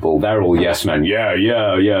comfortable. They're all yes men. Yeah.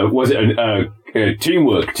 Was it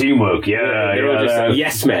teamwork? They're all just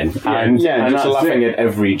yes men. And just laughing at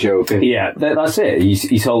every joke. Yeah, that's it.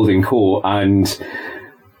 He's holding court, and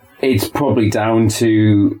it's probably down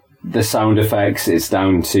to the sound effects, it's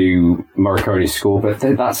down to Morricone's score, but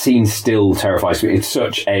that scene still terrifies me. It's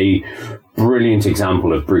such a brilliant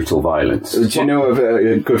example of brutal violence. Do you know of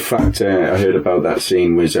a good fact I heard about that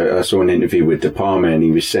scene was I saw an interview with De Palma, and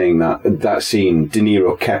he was saying that scene, De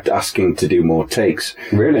Niro kept asking to do more takes.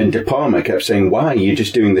 Really? And De Palma kept saying, why? You're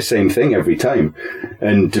just doing the same thing every time.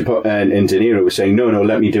 And De Niro was saying, no,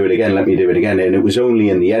 let me do it again. And it was only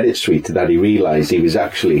in the edit suite that he realised he was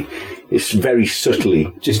actually... It's very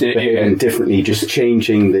subtly just behaving differently, just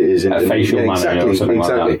changing his facial manner or something like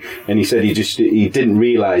that. And he said he didn't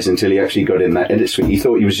realise until he actually got in that edit suite. He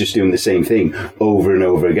thought he was just doing the same thing over and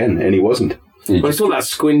over again, and he wasn't. Well, it's all that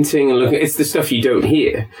squinting and looking. It's the stuff you don't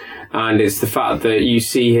hear, and it's the fact that you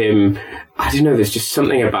see him. I don't know. There's just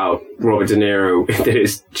something about Robert De Niro that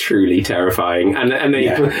is truly terrifying, and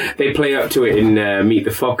they play up to it in Meet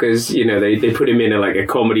the Fockers. They put him in a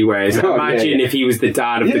comedy where imagine if he was the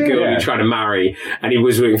dad of the girl you try to marry, and he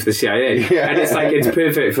was working for the CIA, and it's like it's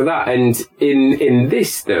perfect for that. And in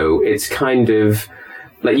this though, it's kind of.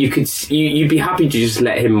 Like you'd be happy to just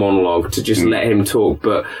let him monologue, to just let him talk.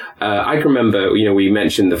 But I can remember, we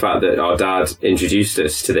mentioned the fact that our dad introduced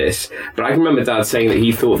us to this. But I can remember Dad saying that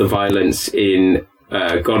he thought the violence in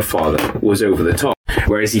Godfather was over the top,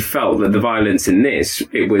 whereas he felt that the violence in this,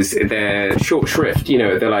 they're short shrift.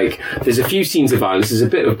 They're like, there's a few scenes of violence, there's a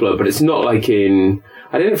bit of blood, but it's not like in.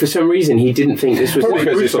 I don't know, for some reason he didn't think this was... Probably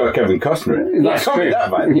because it's got Kevin Costner. That's true. That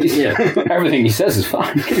violent. Everything he says is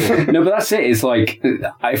fine. No, but that's it. It's like,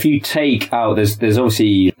 if you take out... There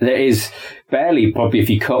is barely, probably if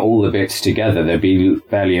you cut all the bits together, there'd be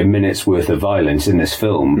barely a minute's worth of violence in this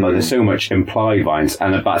film, but there's so much implied violence.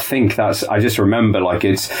 But I think I just remember,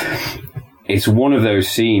 it's one of those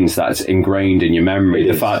scenes that's ingrained in your memory.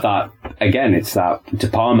 The fact that, again, it's that De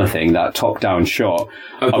Palma thing, that top-down shot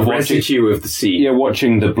of the residue of the scene. Yeah,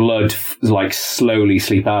 watching the blood slowly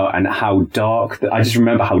sleep out, and how dark. I just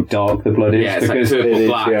remember how dark the blood is. Yeah, it's because like purple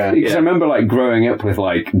black. Yeah. Because I remember growing up with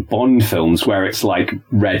Bond films where it's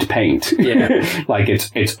red paint. Yeah,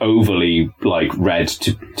 it's overly red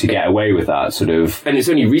to get away with that sort of. And it's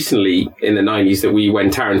only recently in the 90s that when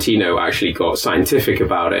Tarantino actually got scientific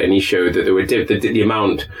about it, and he showed that there were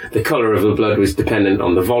the colour of the blood was dependent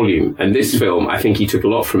on the volume. And this film, I think he took a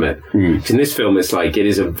lot from it. In this film, it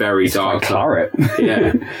is a very dark claret.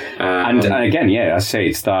 Yeah. And again, I say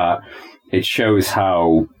it's that it shows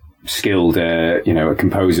how skilled, a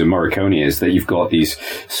composer Morricone is, that you've got these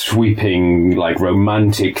sweeping, like,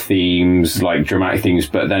 romantic themes, like dramatic themes,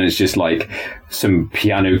 but then it's just like some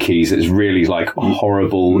piano keys that's really like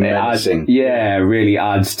horrible. Really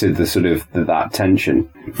adds to the sort of that tension.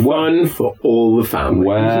 One for all the family.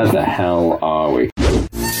 Where the hell are we?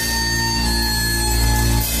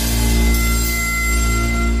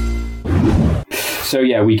 So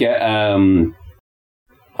yeah, we get,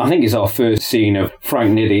 I think it's our first scene of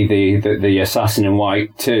Frank Nitti, the assassin in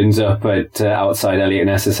white, turns up at outside Elliot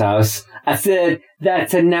Ness's house. I said,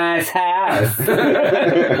 that's a nice house.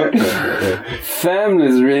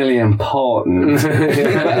 Family's really important.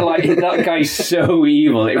 Like, that guy's so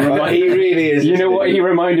evil. He really is. You know what he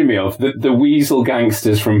reminded me of? The weasel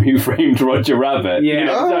gangsters from Who Framed Roger Rabbit.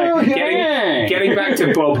 Yeah. Getting back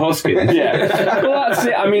to Bob Hoskins. Yeah. Well, that's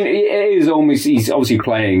it. I mean, it is almost, he's obviously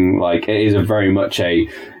playing, like, it is a very much a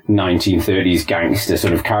 1930s gangster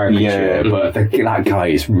sort of caricature, but that guy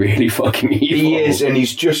is really fucking evil. He is, and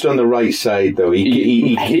he's just on the right side, though.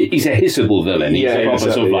 He's a hissable villain. He's a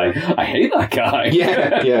proper sort of like, I hate that guy.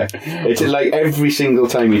 Yeah. It's like every single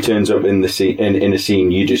time he turns up in the scene, in a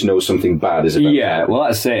scene, you just know something bad is about to happen. Well,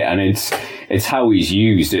 that's it, and it's how he's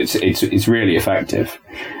used. It's really effective.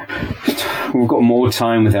 We've got more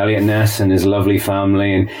time with Elliot Ness and his lovely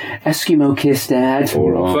family, and Eskimo kiss, Dad.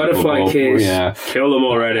 Butterfly kiss. Yeah. Kill them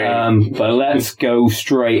already. But let's go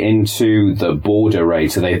straight into the border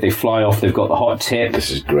raid. So they fly off. They've got the hot tip.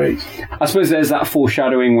 This is great. I suppose there's that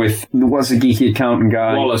foreshadowing with, what's the geeky accountant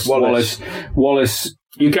guy? Wallace.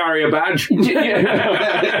 You carry a badge?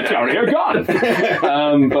 Carry a gun.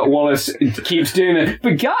 But Wallace keeps doing it.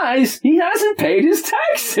 But guys, he hasn't paid his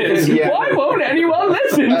taxes. Why won't anyone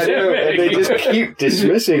listen to me? They just keep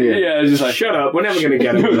dismissing it. Yeah, just like, shut up. We're never going to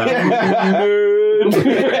get him with that.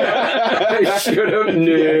 Shut up,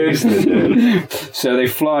 nerd. So they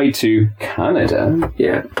fly to Canada.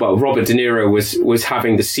 Yeah. Well, Robert De Niro was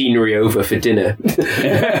having the scenery over for dinner.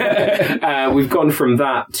 We've gone from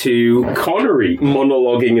that to Connery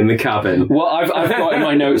monologuing in the cabin. Well, I've got in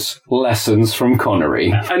my notes lessons from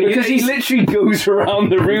Connery, and because he literally goes around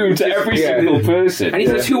the room to every single person, and he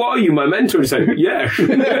says, "Who are you, my mentor?" And he's like, "Yeah."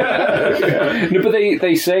 No, but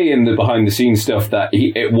they say in the behind the scenes stuff that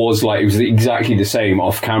it was exactly the same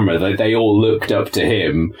off camera. That they all looked up to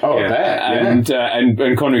him. And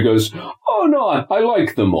Connery goes, "Oh no, I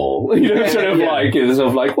like them all." You know, sort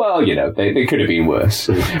of like, well, you know, they could have been worse.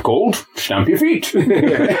 Cold, stamp your feet.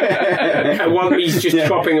 And while he's just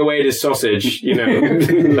chopping away at his sausage, you know.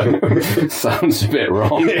 Sounds a bit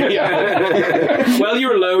wrong. Well,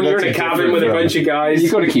 you're alone, you're in a cabin with a bunch of guys.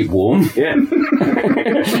 You've got to keep warm. Yeah.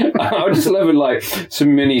 I just love it, like,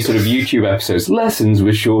 some mini sort of YouTube episodes. Lessons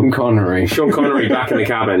with Sean Connery. Sean Connery back in the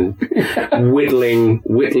cabin,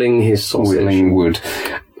 whittling his sausage. Whittling wood.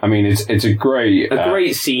 I mean, it's a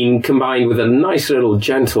great scene combined with a nice little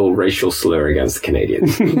gentle racial slur against the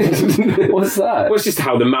Canadians. What's that? Well, it's just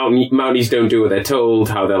how the Mounties don't do what they're told,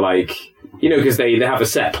 how they're like, you know, because they have a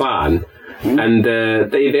set plan. And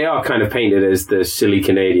they are kind of painted as the silly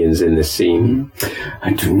Canadians in this scene.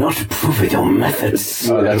 I do not approve of your methods.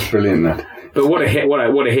 Oh, that's brilliant, that. But what a hit, what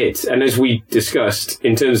a hit. And as we discussed,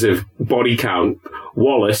 in terms of body count,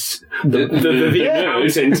 Wallace, the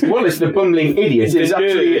accountant. Wallace, the bumbling idiot, is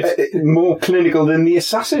actually more clinical than the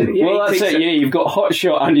assassin. Yeah, well, that's it. Yeah, you've got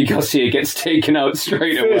hotshot Andy Garcia gets taken out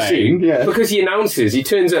straight away. Scene, because he announces, he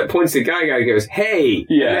turns up, points to the guy goes, "Hey!"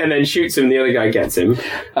 And then shoots him, the other guy gets him.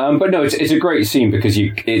 But no, it's a great scene because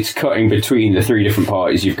it's cutting between the three different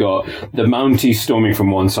parties. You've got the Mounties storming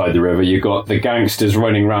from one side of the river, you've got the gangsters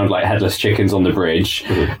running around like headless chickens on the bridge,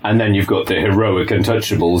 and then you've got the heroic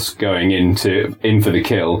Untouchables going in for the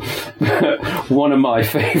kill. One of my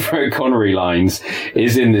favourite Connery lines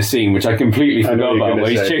is in this scene, which I completely forgot about, where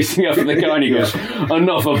he's chasing after the guy and he goes,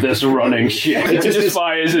 "Enough of this running shit." It just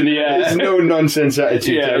fires in the air. There's no nonsense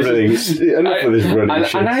attitude to everything. Enough of this running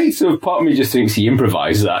shit. And I sort of, part of me just thinks he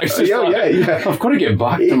improvised that. I've got to get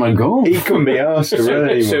back to my goal. He couldn't be asked to run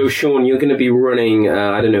anymore. So, Sean, you're going to be running,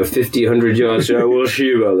 50, 100 yards, so we'll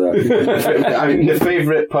see about that. I mean, the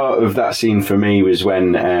favourite part of that scene for me was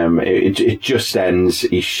when it just ends.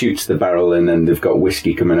 He shoots the barrel, and then they've got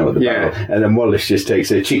whiskey coming out of the barrel, and then Wallace just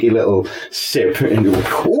takes a cheeky little sip and goes,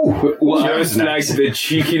 "Ooh, just like the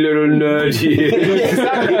cheeky little nerd here."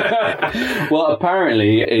 Well,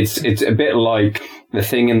 apparently it's a bit like the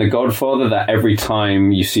thing in The Godfather that every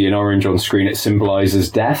time you see an orange on screen, it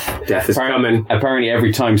symbolises death. Death is coming. Apparently,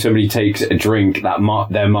 every time somebody takes a drink,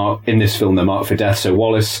 they're marked in this film. They're marked for death. So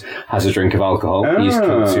Wallace has a drink of alcohol. He's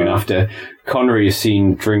killed soon after. Connery is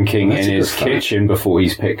seen drinking in his kitchen before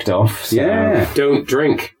he's picked off. So. Yeah, don't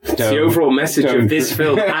drink. It's the overall message of this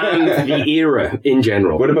film and the era in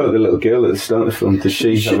general. What about the little girl at the start of the film? Does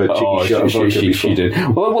she have a cheeky shot of vodka? She did.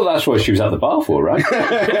 Well, that's what she was at the bar for, right?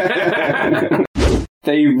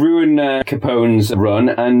 They ruin Capone's run,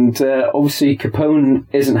 and obviously Capone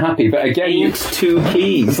isn't happy. But again, Ain't two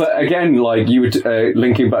keys. But again, like you were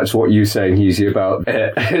linking back to what you were saying, Hughes, about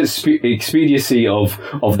expediency of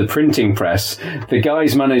the printing press. The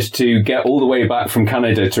guys managed to get all the way back from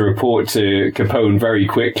Canada to report to Capone very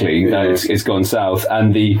quickly that it's gone south,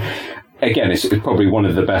 and Again, it's probably one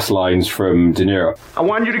of the best lines from De Niro. I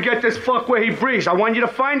want you to get this fuck where he breathes. I want you to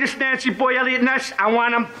find this Nancy boy, Elliot Ness. I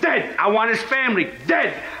want him dead. I want his family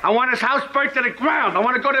dead. I want his house burnt to the ground. I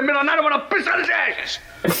want to go to the middle of the night. I want to piss on his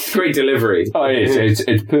ashes. Great delivery. Oh, it's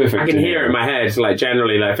perfect. I can hear it in my head. Like,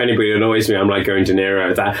 generally, like, if anybody annoys me, I'm like going De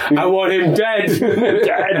Niro. I want him dead.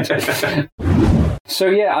 Dead. So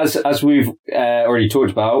yeah, as we've already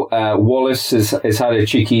talked about, Wallace has had a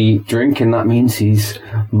cheeky drink, and that means he's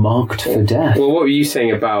marked for death. Well, what were you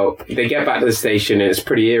saying about they get back to the station and it's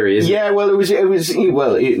pretty eerie, isn't it? Yeah, well,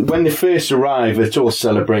 when they first arrive, it's all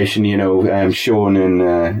celebration. You know, Sean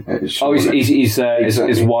and Sean,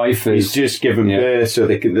 his wife is he's just given birth, so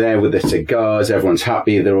they're there with the cigars. Everyone's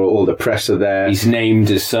happy. All the press are there. He's named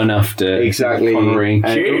his son after Connery.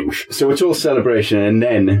 So it's all celebration, and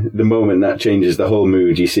then the moment that changes the whole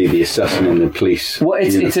mood, you see the assassin and the police. Well,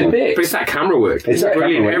 it's a bit, but it's that camera work. It's that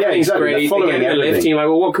brilliant. Camera work. Everything's great. They get in the lift, and you're like,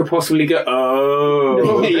 well, what could possibly go?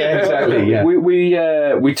 Oh, yeah, exactly. Yeah.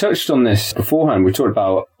 We touched on this beforehand. We talked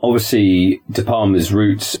about obviously De Palma's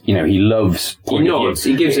roots. You know, he loves point of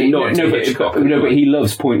view. He gives a nod to Hitchcock. But he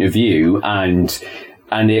loves point of view, and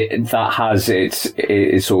that has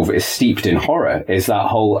it's sort of steeped in horror. Is that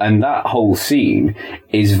whole scene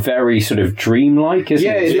is very sort of dreamlike, isn't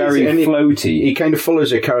it? It's very floaty. He kind of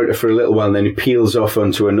follows a character for a little while, and then he peels off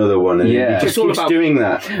onto another one, and he just keeps doing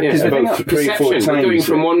that. Yeah. About 3-4 times. Going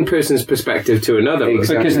from one person's perspective to another.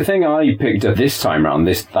 Exactly. Because the thing I picked up this time around,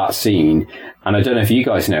 that scene, and I don't know if you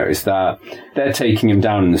guys noticed that they're taking him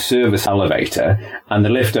down in the service elevator, and the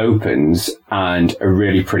lift opens, and a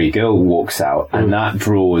really pretty girl walks out, and that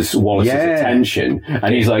draws Wallace's attention,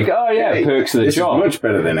 and he's like, "Oh yeah, perks of the job." Is much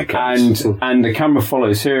better than a cast. And the camera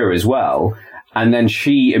follows her as well. And then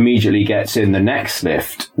she immediately gets in the next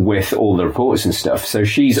lift with all the reports and stuff. So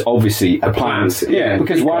she's obviously a plant. Yeah.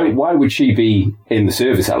 Because why would she be in the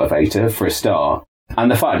service elevator for a start? And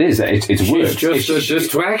the fact is that it's worked. She's just a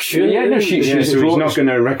distraction. Yeah, no, so he's not going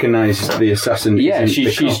to recognise the assassin. Yeah,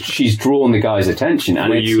 she's drawn the guy's attention. And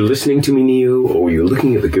were you listening to me, Neo, or were you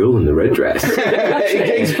looking at the girl in the red dress? That's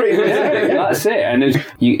it. And it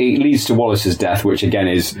leads to Wallace's death, which again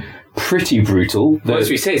is pretty brutal. Well, as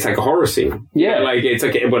we say, it's like a horror scene. Yeah, like it's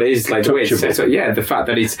like, but it is like the way it's set. So, yeah, the fact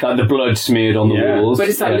that it's like the blood smeared on the walls. But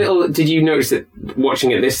it's that little. Did you notice it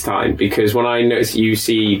watching it this time? Because when I noticed, you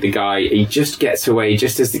see the guy, he just gets away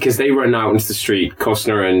because they run out into the street,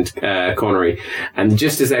 Costner and Connery, and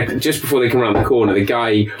just before they come around the corner, the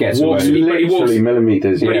guy gets walks. Away. He walks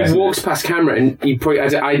millimeters. But he walks past camera, and he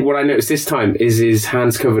probably. What I noticed this time is his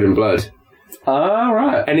hands covered in blood. Oh,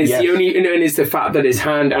 right. And it's the only, and it's the fact that his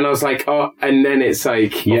hand, and I was like, oh, and then it's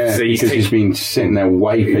like, because he's been sitting there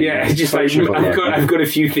wiping. Yeah, just like, I've got a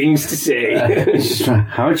few things to say.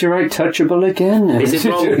 How'd you write touchable again? Is it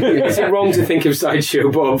wrong? Is it wrong to think of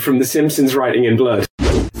Sideshow Bob from The Simpsons writing in blood?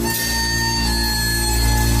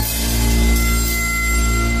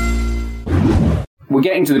 We're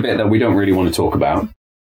getting to the bit that we don't really want to talk about.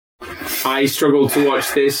 I struggled to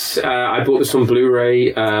watch this. I bought this on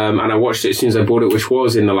Blu-ray, and I watched it as soon as I bought it, which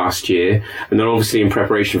was in the last year. And then obviously in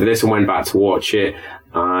preparation for this, I went back to watch it.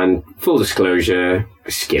 And full disclosure, I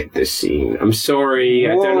skipped this scene. I'm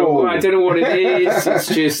sorry. I don't know what it is.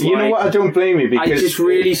 It's just you know what? I don't blame you, because I just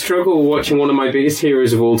really struggle watching one of my biggest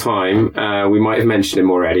heroes of all time. We might have mentioned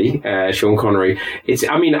him already, Sean Connery.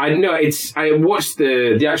 I watched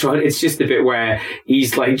the actual. It's just the bit where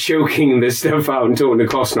he's like choking the stuff out and talking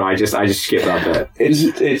to Costner. I just skipped that bit.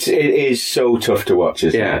 It is so tough to watch,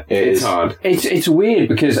 isn't it? It's hard. It's weird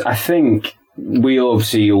because I think we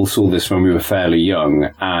obviously all saw this when we were fairly young,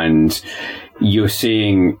 and you're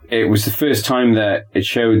seeing it was the first time that it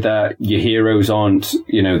showed that your heroes aren't,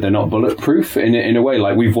 they're not bulletproof in a way.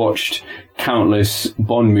 Like, we've watched countless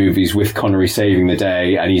Bond movies with Connery saving the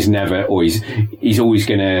day, and he's always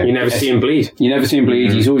gonna, you never see him bleed.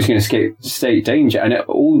 Mm-hmm. He's always gonna escape state danger, and it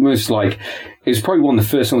almost like it was probably one of the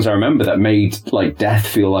first films I remember that made like death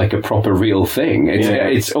feel like a proper real thing.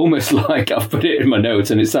 It's almost like, I've put it in my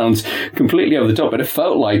notes and it sounds completely over the top, but it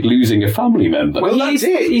felt like losing a family member. Well, that's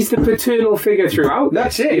it. He's the paternal figure throughout.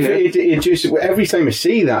 That's it. It just, every time I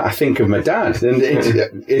see that, I think of my dad, and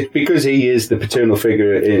it's because he is the paternal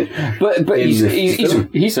figure. But he's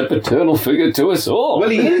a paternal figure to us all. Well,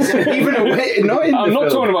 he is. Even I'm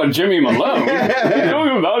not talking about Jimmy Malone. I'm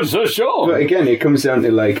talking about Sir Sean. But again, it comes down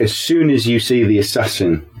to like, as soon as you see the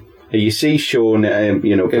assassin, you see Sean,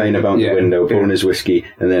 playing about the window, pouring his whiskey,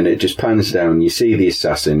 and then it just pans down. You see the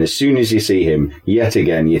assassin. As soon as you see him, yet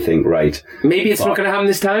again, you think, right, maybe it's not going to happen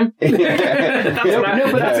this time. That's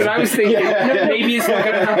what I was thinking. Yeah. Maybe it's not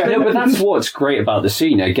going to happen. No, but that's what's great about the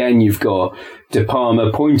scene. Again, you've got De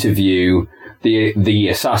Palma point of view, the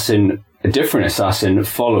assassin, a different assassin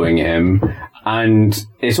following him. And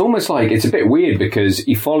it's almost like, it's a bit weird because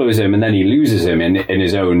he follows him and then he loses him in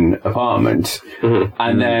his own apartment. Mm-hmm.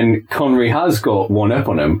 And then Connery has got one up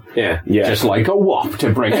on him. Yeah. Just like a wop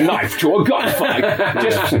to bring a knife to a gunfight.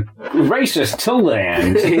 Just racist till the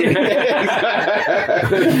end.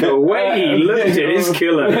 The way he looked at his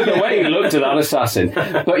killer. The way he looked at that assassin.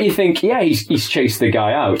 But you think, he's chased the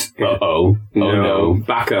guy out. Uh-oh. No.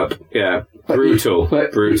 Back up. Yeah. Brutal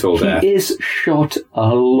there. He is shot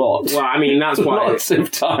a lot. Well, I mean, that's why. Lots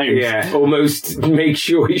of times. Yeah, almost make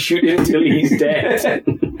sure he's shooting until he's dead.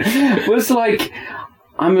 Well, it's like,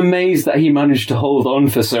 I'm amazed that he managed to hold on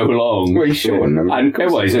for so long. Well, he's Sean. Of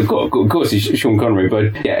course he's Sean Connery,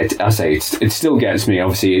 but it still gets me.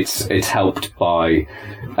 Obviously, it's helped by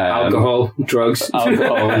alcohol, drugs,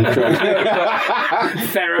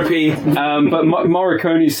 therapy. But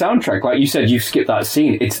Morricone's soundtrack, like you said, you skipped that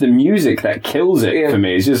scene. It's the music that kills it for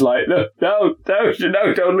me. It's just like, no,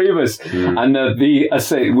 don't leave us. And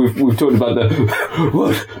we've talked about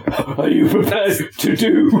what are you prepared to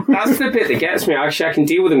do? That's the bit that gets me. Actually, I can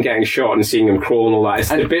deal with him getting shot and seeing him crawl and all that. It's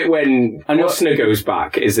the bit when Costner goes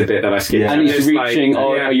back is the bit that I skip. And he's reaching.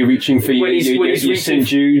 Are you reaching for your St.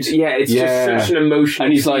 Jude? Yeah, it's just such an emotional.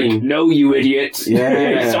 And he's like, "No, you idiot!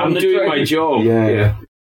 I'm doing my job." Yeah.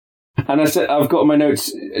 And I've got my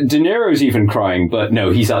notes. De Niro's even crying, but no,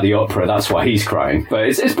 he's at the opera. That's why he's crying. But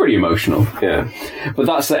it's pretty emotional. Yeah. But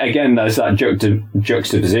there's that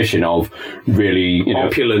juxtaposition of really,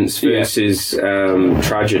 opulence versus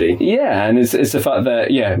tragedy. Yeah, and it's the fact that,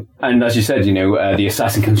 and as you said, the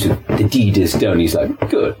assassin comes to, the deed is done. He's like,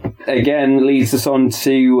 good. Again, leads us on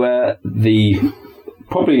to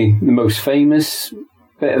probably the most famous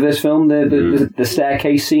bit of this film, the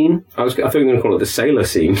staircase scene. I thought you were going to call it the sailor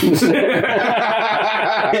scene.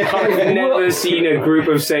 I've never seen a group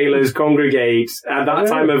of sailors congregate at that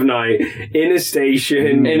time of night in a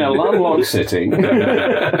station in a landlocked city.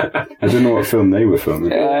 I don't know what film they were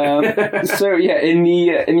filming. In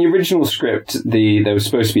the original script, there was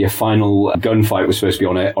supposed to be a final gunfight was supposed to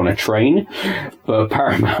be on a train, but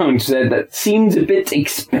Paramount said that seemed a bit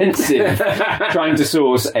expensive trying to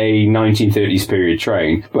source a 1930s period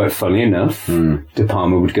train. But funnily enough, De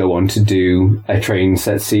Palma would go on to do a train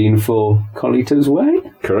set scene for Carlito's Way.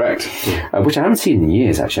 Correct. Which I haven't seen in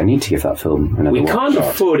years, actually. I need to give that film another watch. We can't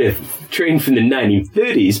afford a train from the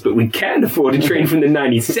 1930s, but we can afford a train from the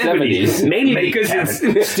 1970s. Mainly because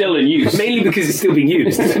it's still in use. Mainly because it's still being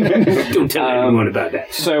used. Don't tell anyone about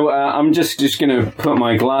that. So I'm just going to put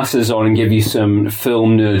my glasses on and give you some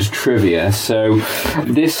film nerd trivia. So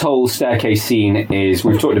this whole staircase scene is,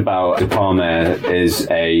 we've talked about De Palma is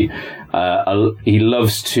he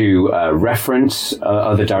loves to reference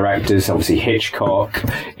other directors. Obviously, Hitchcock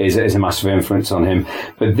is a massive influence on him.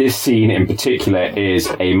 But this scene in particular is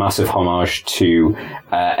a massive homage to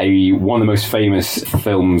one of the most famous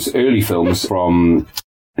early films from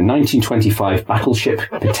 1925, Battleship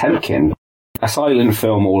Potemkin. A silent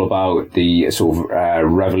film all about the sort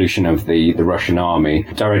of revolution of the Russian army,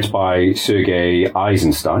 directed by Sergei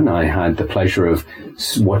Eisenstein. I had the pleasure of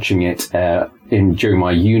watching it during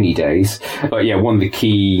my uni days. But one of the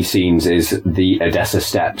key scenes is the Odessa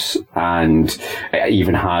steps, and it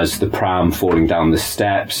even has the pram falling down the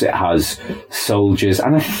steps. It has soldiers,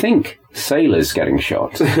 and I think sailors getting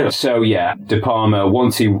shot. So De Palma,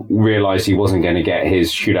 once he realised he wasn't going to get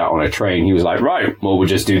his shootout on a train, he was like, right, well, we'll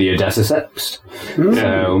just do the Odessa steps.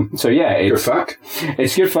 So it's good fact.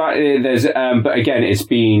 It's good fact. There's but again,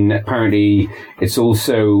 it's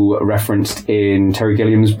also referenced in Terry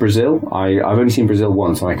Gilliam's Brazil. I've only seen Brazil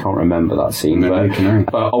once and I can't remember that scene.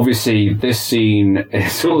 But obviously this scene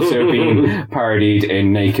is also been parodied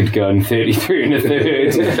in Naked Gun 33 and a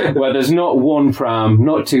third, where there's not one pram,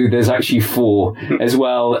 not two, there's actually actually 4, as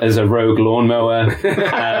well as a rogue lawnmower.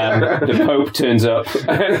 The Pope turns up,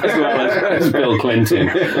 as well as Bill Clinton.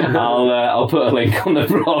 I'll put a link on the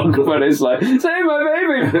blog, but it's like, save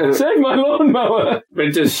my baby, save my lawnmower. But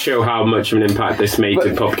it does show how much of an impact this made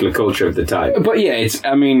to popular culture of the time. But yeah,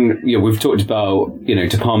 we've talked about,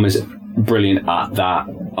 De Palma's brilliant at that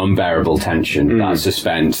unbearable tension, that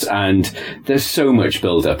suspense, and there's so much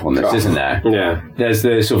build-up on this, isn't there? Yeah. There's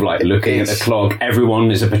the sort of like looking at the clock,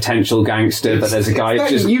 everyone is a potential gangster, but there's a guy it's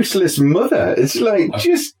just... useless mother. It's like,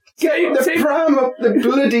 just get the pram up the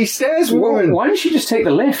bloody stairs, woman. Why didn't she just take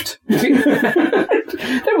the lift?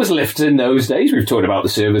 There was lifts in those days. We've talked about the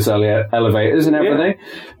service elevators and everything.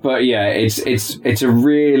 Yeah. But yeah, it's a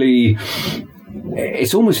really...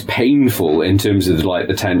 It's almost painful in terms of like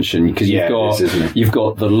the tension, because you've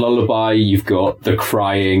got the lullaby, you've got the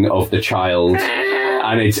crying of the child,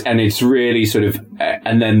 and it's really sort of,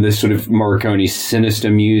 and then the sort of Morricone's sinister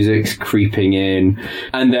music's creeping in,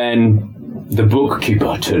 and then the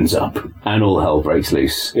bookkeeper turns up, and all hell breaks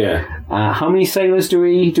loose. Yeah. How many sailors do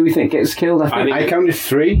we think gets killed? I counted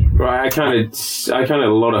 3. Right, I counted a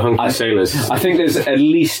lot of hunky sailors. I think there's at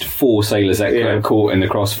least 4 sailors that got caught in the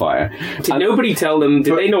crossfire. Did nobody tell them?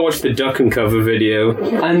 Did they not watch the Duck and Cover video?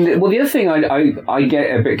 And well, the other thing I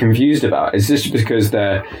get a bit confused about is this because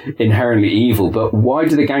they're inherently evil, but why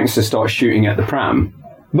do the gangsters start shooting at the pram?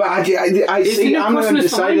 But I see, I'm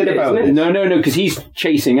undecided about it. No, because he's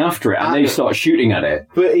chasing after it, and they start shooting at it.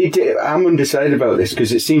 But I'm undecided about this,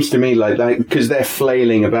 because it seems to me like because they're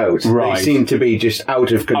flailing about, they seem to be just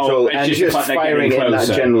out of control and just firing in that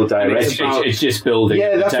general direction. It's just building.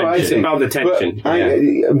 Yeah, that's what I think. It's about the tension.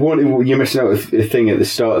 You're missing out a thing at the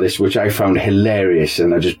start of this, which I found hilarious,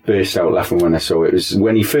 and I just burst out laughing when I saw it. It was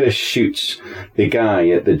when he first shoots the guy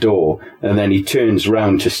at the door, and then he turns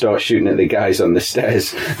round to start shooting at the guys on the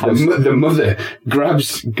stairs. The mother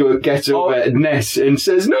gets over at Ness and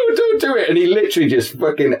says, "No, don't do it," and he literally just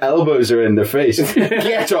fucking elbows her in the face.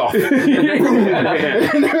 Get off.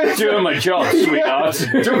 Doing my job, sweetheart.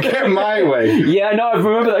 Don't get my way. Yeah, no, I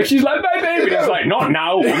remember that. She's like, my baby. It's like, not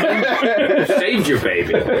now. Saved your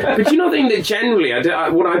baby. But do you not think that generally,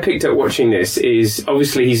 what I picked up watching this is,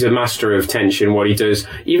 obviously he's a master of tension. What he does,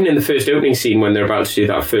 even in the first opening scene when they're about to do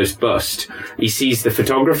that first bust, he sees the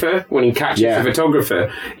photographer. When he catches the photographer,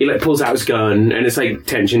 he pulls out his gun, and it's like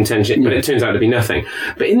tension, but it turns out to be nothing.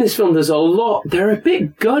 But in this film, they're a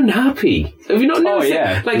bit gun happy. Have you not noticed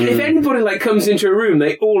that? Like, if anybody comes into a room,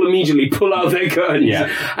 they all immediately pull out their guns. Yeah.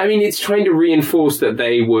 I mean, it's trying to reinforce that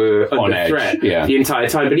they were under threat the entire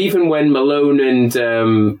time. But even when Malone and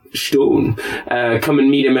Stone come and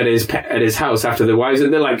meet him at his house after the wives,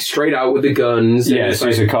 and they're like straight out with the guns. Yeah, as soon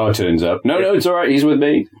as the car turns up. No, it's all right. He's with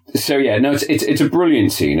me. So yeah, no, it's a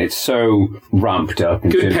brilliant scene. It's so ramped up.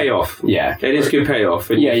 Good payoff. Yeah, it is good payoff.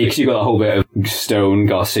 And because you got a whole bit of Stone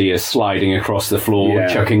Garcia sliding across the floor,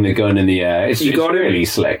 chucking the gun in the air. It's really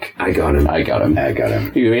slick. I got him.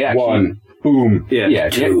 He actually, 1. Boom. Yeah.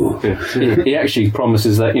 2. He actually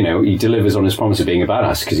promises that, he delivers on his promise of being a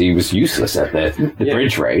badass, because he was useless at the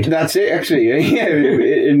bridge raid. That's it, actually. Yeah.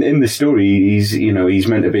 In the story, he's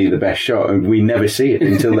meant to be the best shot, and we never see it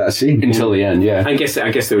until that scene. Until the end, yeah. I guess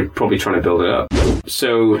they were probably trying to build it up.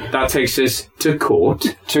 So that takes us to court.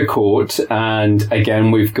 And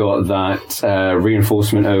again, we've got that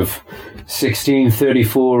reinforcement of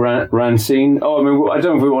 1634 Rancine. I don't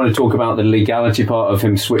know if we want to talk about the legality part of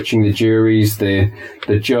him switching the juries. The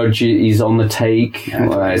judge is on the take.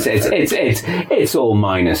 It's all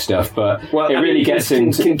minor stuff, but it really gets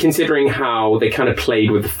into considering how they kind of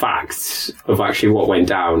played with the facts of actually what went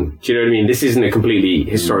down. Do you know what I mean? This isn't a completely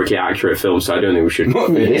historically accurate film, so I don't think we should.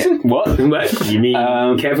 What? You mean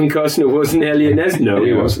Kevin Costner wasn't Elliot Ness? No,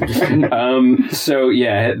 he wasn't. So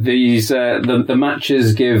yeah, these the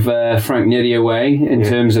matches give Frank Nitti away in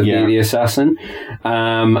terms of the assassin,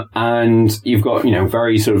 and you've got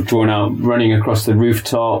very sort of drawn out running across the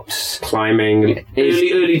rooftops, climbing.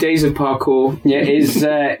 Early days of parkour. Yeah,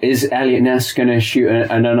 is Elliot Ness going to shoot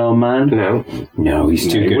an unarmed man? No, he's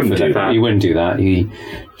too good for that. He wouldn't do that. He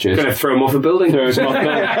just going to throw him off a building.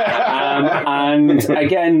 And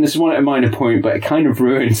again, this is one minor point, but it kind of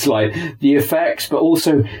ruins the effects, but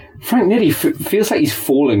also Frank Nitti feels like he's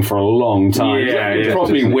falling for a long time.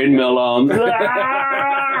 Probably windmill arms.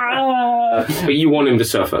 But you want him to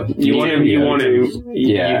suffer. You want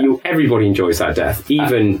him. Everybody enjoys that death,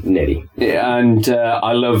 even Nitti. And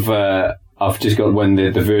I love. I've just got when the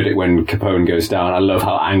verdict, when Capone goes down, I love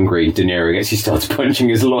how angry De Niro gets. He starts punching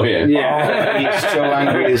his lawyer. Yeah, he's so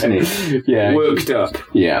angry, isn't he? Yeah. Worked up.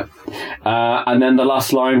 Yeah. And then the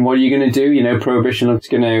last line, what are you going to do? Prohibition is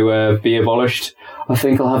going to be abolished. I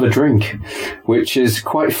think I'll have a drink, which is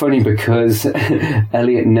quite funny because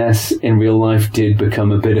Elliot Ness in real life did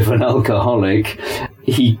become a bit of an alcoholic.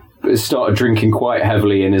 He started drinking quite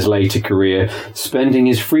heavily in his later career, spending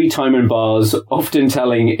his free time in bars, often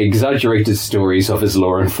telling exaggerated stories of his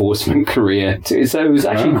law enforcement career. So it was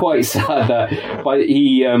actually quite sad that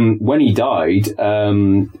when he died,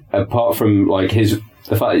 apart from like the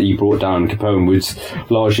fact that he brought down Capone was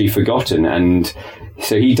largely forgotten, and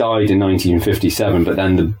so he died in 1957, but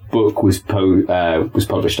then the book was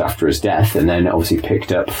published after his death, and then obviously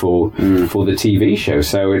picked up for the TV show.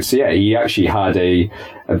 So he actually had a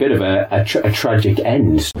bit of a tragic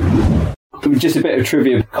end. Just a bit of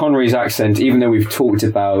trivia: Connery's accent, even though we've talked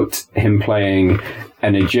about him playing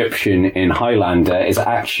an Egyptian in Highlander, is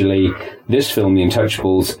actually, this film, The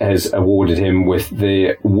Untouchables, has awarded him with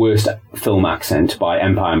the worst film accent by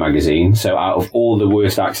Empire magazine. So out of all the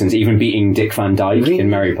worst accents, even beating Dick Van Dyke in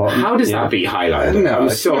Mary Poppins. How does that beat Highlander? No, I'm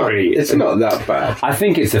sorry. It's not that bad. I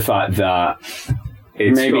think it's the fact that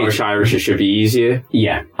maybe Scottish-Irish, it should be easier.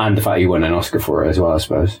 Yeah, and the fact he won an Oscar for it as well, I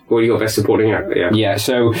suppose. Well, you got Best Supporting Actor, yeah. Yeah,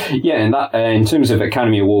 so, in terms of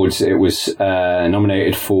Academy Awards, it was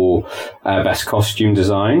nominated for Best Costume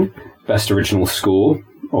Design, Best Original Score,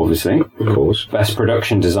 obviously. Of course. Best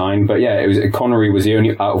Production Design, but Connery was the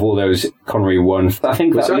only, out of all those, Connery won. I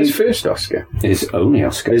think was that his first Oscar? His only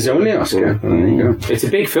Oscar. His only Oscar. Oh, there you go. It's a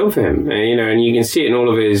big film for him, and you can see it in all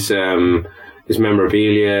of his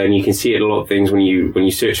memorabilia, and you can see it in a lot of things when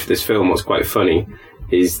you search for this film. What's quite funny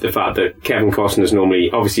is the fact that Kevin Costner's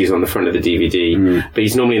obviously he's on the front of the DVD, but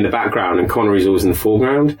he's normally in the background, and Connery's always in the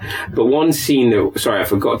foreground. But one scene I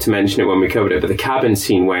forgot to mention it when we covered it, but the cabin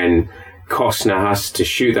scene when Costner has to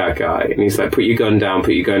shoot that guy, and he's like, put your gun down,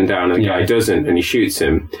 and the guy doesn't, and he shoots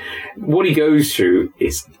him. What he goes through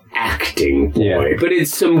is acting, boy. But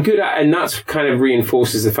it's some good, and that's kind of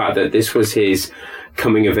reinforces the fact that this was his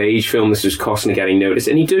coming of age film. This was Costner getting noticed,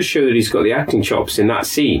 and he does show that he's got the acting chops in that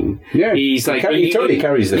scene. Yeah, he's like he totally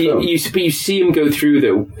carries the film. You see him go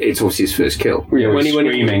through it's obviously his first kill. When he's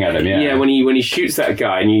screaming at him. Yeah, when he shoots that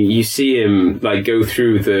guy, and you see him like go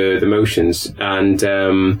through the motions, and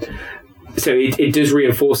so it does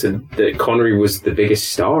reinforce that Connery was the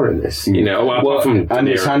biggest star in this. Apart from and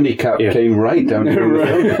his handicap came right down to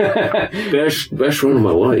the best run of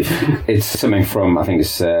my life. It's something from, I think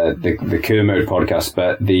it's the Kermode podcast,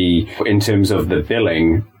 but in terms of the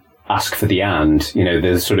billing, ask for the and.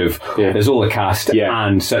 There's there's all the cast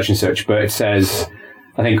and such, but it says,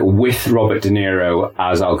 I think, with Robert De Niro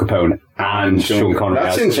as Al Capone and Sean Connery.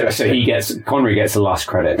 That's interesting. So Connery gets the last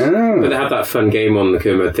credit. But they have that fun game on the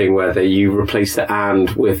Kermode thing where you replace the and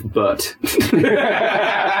with but. So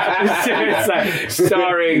it's like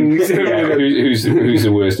starring who's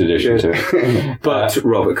the worst addition to it? But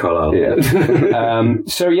Robert Carlyle. Yeah.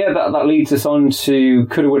 That leads us on to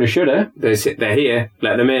Coulda, Woulda, Shoulda. They're here.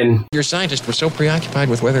 Let them in. Your scientists were so preoccupied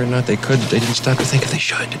with whether or not they could, they didn't stop to think if they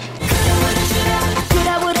should.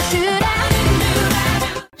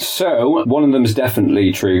 So, one of them is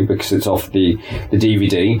definitely true because it's off the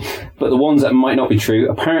DVD, but the ones that might not be true,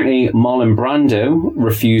 apparently Marlon Brando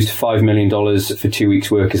refused $5 million for 2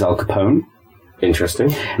 weeks' work as Al Capone. Interesting.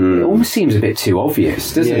 It almost seems a bit too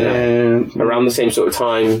obvious, doesn't it? Around the same sort of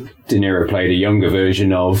time, De Niro played a younger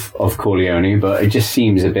version of Corleone, but it just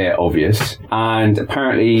seems a bit obvious. And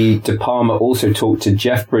apparently De Palma also talked to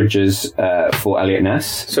Jeff Bridges for Elliot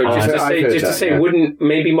Ness. So just to say, wouldn't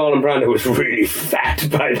maybe Marlon Brando was really fat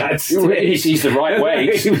by that stage? He's the right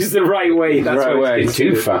weight. He was the right weight. That's right why weight.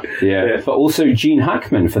 Too fat. Yeah. But also Gene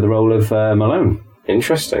Hackman for the role of Malone.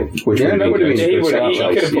 Interesting. Which would have been he could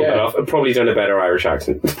have pulled that off. Probably done a better Irish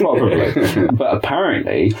accent. Probably. But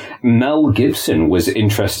apparently, Mel Gibson was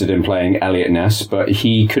interested in playing Elliot Ness, but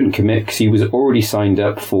he couldn't commit because he was already signed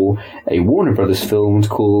up for a Warner Brothers film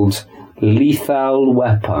called Lethal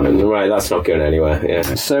Weapon. Right, that's not going anywhere. Yeah.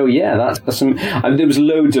 So that's some. There was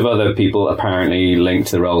loads of other people apparently linked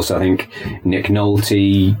to the role. So I think Nick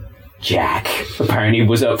Nolte. Jack apparently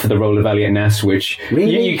was up for the role of Elliot Ness, which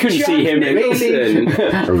you couldn't see him.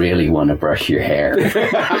 I really want to brush your hair.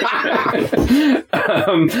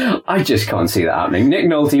 I just can't see that happening. Nick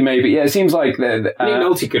Nolte, maybe. Yeah, it seems like Nick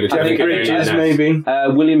Nolte could have done Bridges, maybe.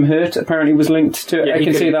 William Hurt apparently was linked to it. Yeah, I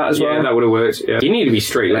can see that as well. Yeah, that would have worked. Yeah. You need to be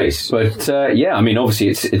straight-laced. But obviously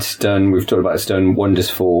it's done. We've talked about it's done wonders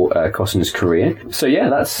for Costner's career. So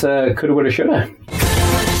that's Coulda, Woulda, Shoulda.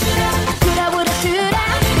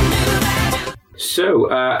 So,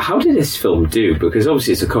 how did this film do? Because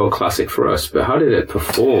obviously it's a cult classic for us, but how did it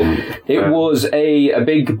perform? It was a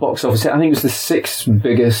big box office hit. I think it was the 6th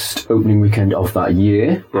biggest opening weekend of that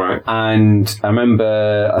year. Right. And I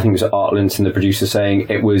remember, I think it was Art Linton, the producer, saying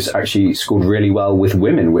it was actually scored really well with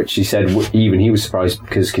women, which he said even he was surprised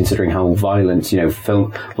because considering how violent,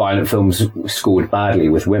 violent films scored badly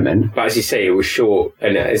with women. But as you say, it was short,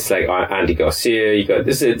 and it's like Andy Garcia, you got,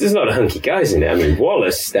 there's a lot of hunky guys in it. I mean,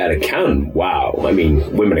 Wallace, that account, wow. I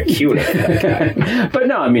mean, women are queuing up for that guy. But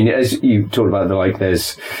no, I mean, as you talked about,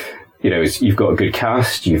 there's, you've got a good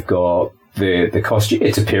cast, you've got the costume.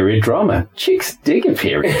 It's a period drama. Chicks dig a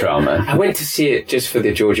period drama. I went to see it just for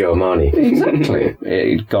the Giorgio Armani. Exactly.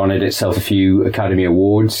 It garnered itself a few Academy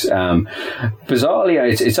Awards.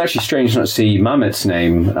 Bizarrely, it's actually strange not to see Mamet's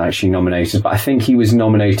name actually nominated, but I think he was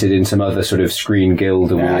nominated in some other sort of Screen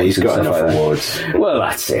Guild awards. Yeah, he's got and enough stuff like awards. That. Well,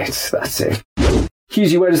 that's it.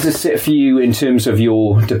 Hughesy, where does this sit for you in terms of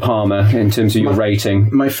your De Palma, in terms of your rating?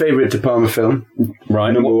 My favourite De Palma film,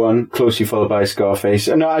 right? Number 1, closely followed by Scarface.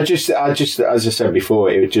 No, I just, as I said before,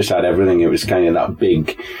 it just had everything. It was kind of that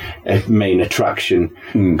big main attraction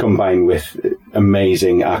combined with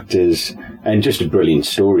amazing actors and just a brilliant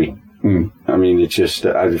story. I mean, it's just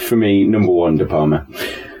for me, number 1, De Palma.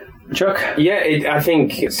 Chuck? Yeah, I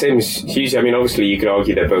think same as Hughes. I mean, obviously, you could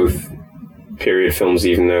argue they're both period films,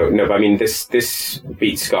 even though but I mean this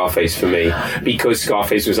beats Scarface for me because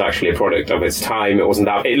Scarface was actually a product of its time. It wasn't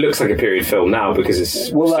that. It looks like a period film now because it's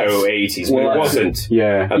so 80s, but it wasn't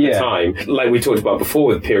at the time. Like we talked about before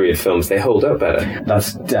with period films, they hold up better.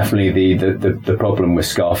 That's definitely the problem with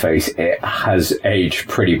Scarface. It has aged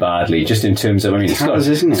pretty badly, just in terms of, I mean, it's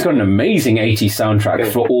got an amazing 80s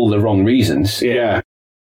soundtrack for all the wrong reasons. Yeah.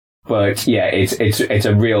 But yeah, it's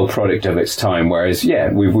a real product of its time. Whereas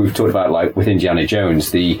we've talked about, like with Indiana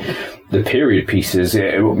Jones, the period pieces,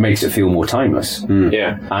 it makes it feel more timeless.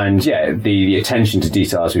 Yeah, and the attention to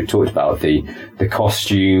detail, as we've talked about, the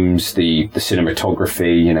costumes, the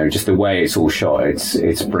cinematography, just the way it's all shot,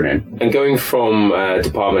 it's brilliant. And going from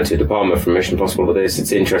De Palma to De Palma from Mission Impossible to this,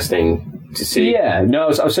 it's interesting to see. Yeah, no,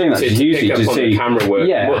 I was saying that usually to see camera work.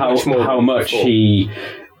 Yeah, how much he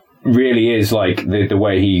really is, like the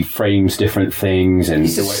way he frames different things, and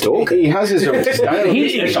he's a stalker. He has his own style.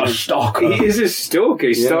 He's a stalker. He is a stalker.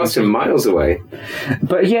 He starts from miles away.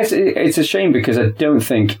 But yes, it's a shame because I don't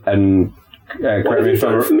think, and correct me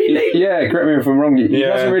if I'm wrong. He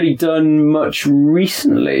hasn't really done much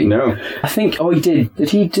recently. No, I think. Oh, he did. Did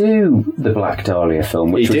he do the Black Dahlia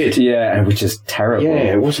film? Which did. Yeah, which is terrible.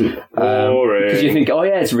 Yeah, it wasn't. Because you think,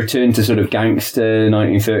 it's a return to sort of gangster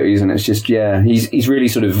 1930s, and it's just he's really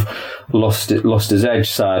sort of lost his edge,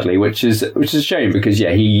 sadly, which is a shame because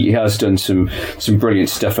he has done some brilliant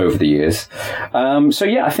stuff over the years. So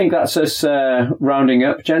I think that's us rounding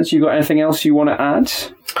up. Gents, you got anything else you want to add?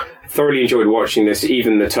 Thoroughly enjoyed watching this,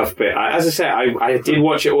 even the tough bit. As I said, I did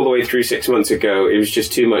watch it all the way through 6 months ago. It was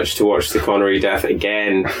just too much to watch the Connery death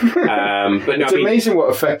again. But no, it's amazing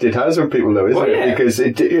what effect it has on people, though, isn't it? Because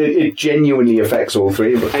it genuinely affects all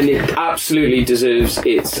three of us. And it absolutely deserves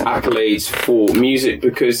its accolades for music,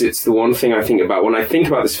 because it's the one thing I think about when I think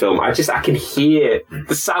about this film. I can hear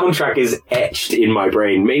the soundtrack is etched in my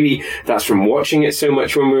brain. Maybe that's from watching it so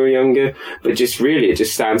much when we were younger, but just really it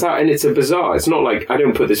just stands out. And it's a bizarre. It's not like I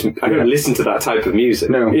don't listen to that type of music.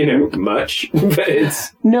 No. Much. But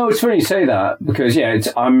it's... No, it's funny you say that, because, I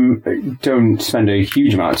don't spend a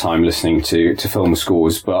huge amount of time listening to film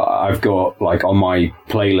scores, but I've got, like, on my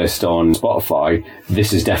playlist on Spotify,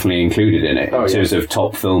 this is definitely included in it, in terms of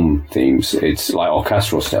top film themes. It's, like,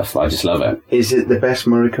 orchestral stuff. I just love it. Is it the best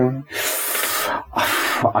Morricone?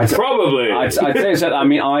 Probably. I'd say so. I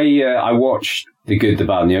mean, I watched The Good, the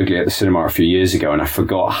Bad and the Ugly at the cinema a few years ago, and I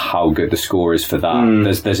forgot how good the score is for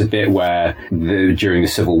that. There's a bit where during the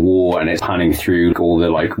Civil War, and it's panning through all the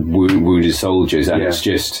like wounded soldiers, and it's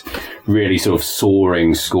just really sort of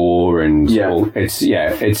soaring score, and that's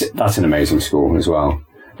an amazing score as well.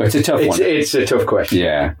 But it's a tough one. It's a tough question.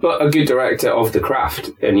 Yeah. But a good director of the craft,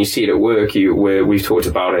 and you see it at work. We've talked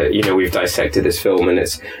about it. We've dissected this film, and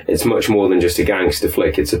it's much more than just a gangster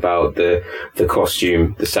flick. It's about the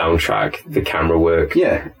costume, the soundtrack, the camera work,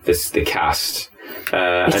 the cast.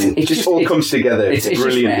 And it just all comes together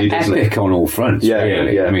brilliantly, doesn't it? Epic on all fronts,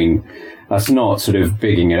 really. Yeah. I mean, that's not sort of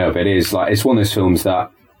bigging it up. It is like, it's one of those films that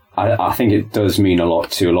I think it does mean a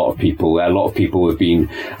lot to a lot of people. A lot of people have been,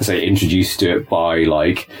 introduced to it by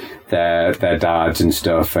like their dads and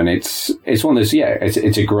stuff, and it's one of those.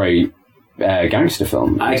 It's a great gangster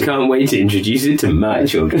film. I can't wait to introduce it to my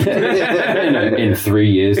children. in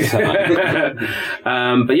 3 years' time.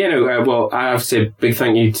 But well, I have to say a big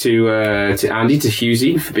thank you to Andy, to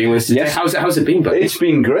Hughesy for being with us today. Yes. How's it been, buddy? It's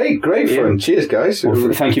been great fun. Cheers, guys.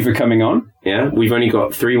 Well, thank you for coming on. Yeah, we've only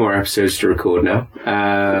got 3 more episodes to record now.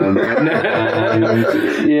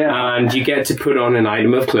 And you get to put on an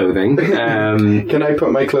item of clothing. Can I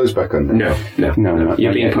put my clothes back on? No.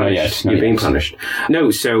 You're being punished. You're being punished. No,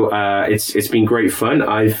 so it's been great fun.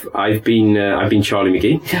 I've been Charlie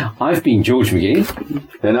McGee. I've been George McGee.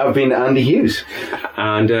 And I've been Andy Hughes.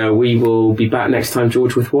 And we will be back next time,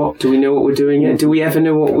 George, with what? Do we know what we're doing yet? Do we ever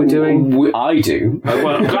know what we're doing? I do.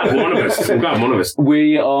 Well, I'm glad one of us.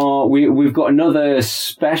 We've got another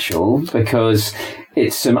special because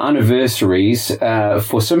it's some anniversaries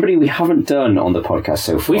for somebody we haven't done on the podcast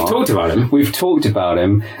so far. We've talked about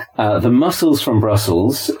him. The Muscles from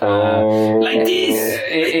Brussels. Like this!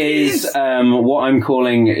 It is what I'm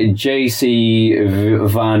calling JC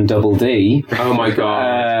Van Double D. Oh my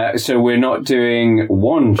God. So we're not doing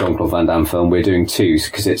one Jean-Claude Van Damme film, we're doing 2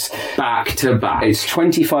 because it's back to back. It's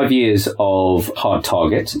 25 years of Hard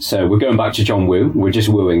Target. So we're going back to John Woo. We're just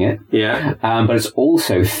wooing it. Yeah. But it's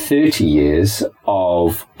also 30 years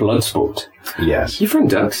of Bloodsport. Yes. You Frank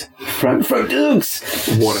Dux? Frank Dux!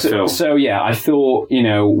 What a film. So yeah, I thought,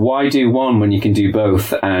 why do one when you can do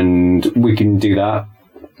both? And we can do that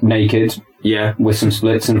naked. Yeah. With some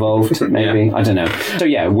splits involved, maybe. Yeah. I don't know. So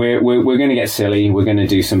yeah, we're going to get silly. We're going to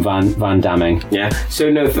do some Van Damming. Yeah.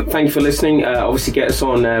 So thank you for listening. Obviously get us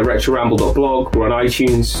on retroramble.blog. We're on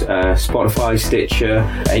iTunes, Spotify, Stitcher,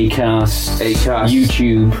 Acast,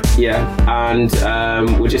 YouTube. Yeah. And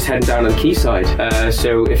we're just heading down on the quayside.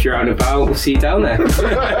 So if you're out and about, we'll see you down there.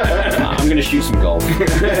 I'm going to shoot some golf.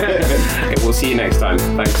 Okay, we'll see you next time.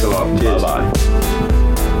 Thanks a lot. Cheers. Bye-bye.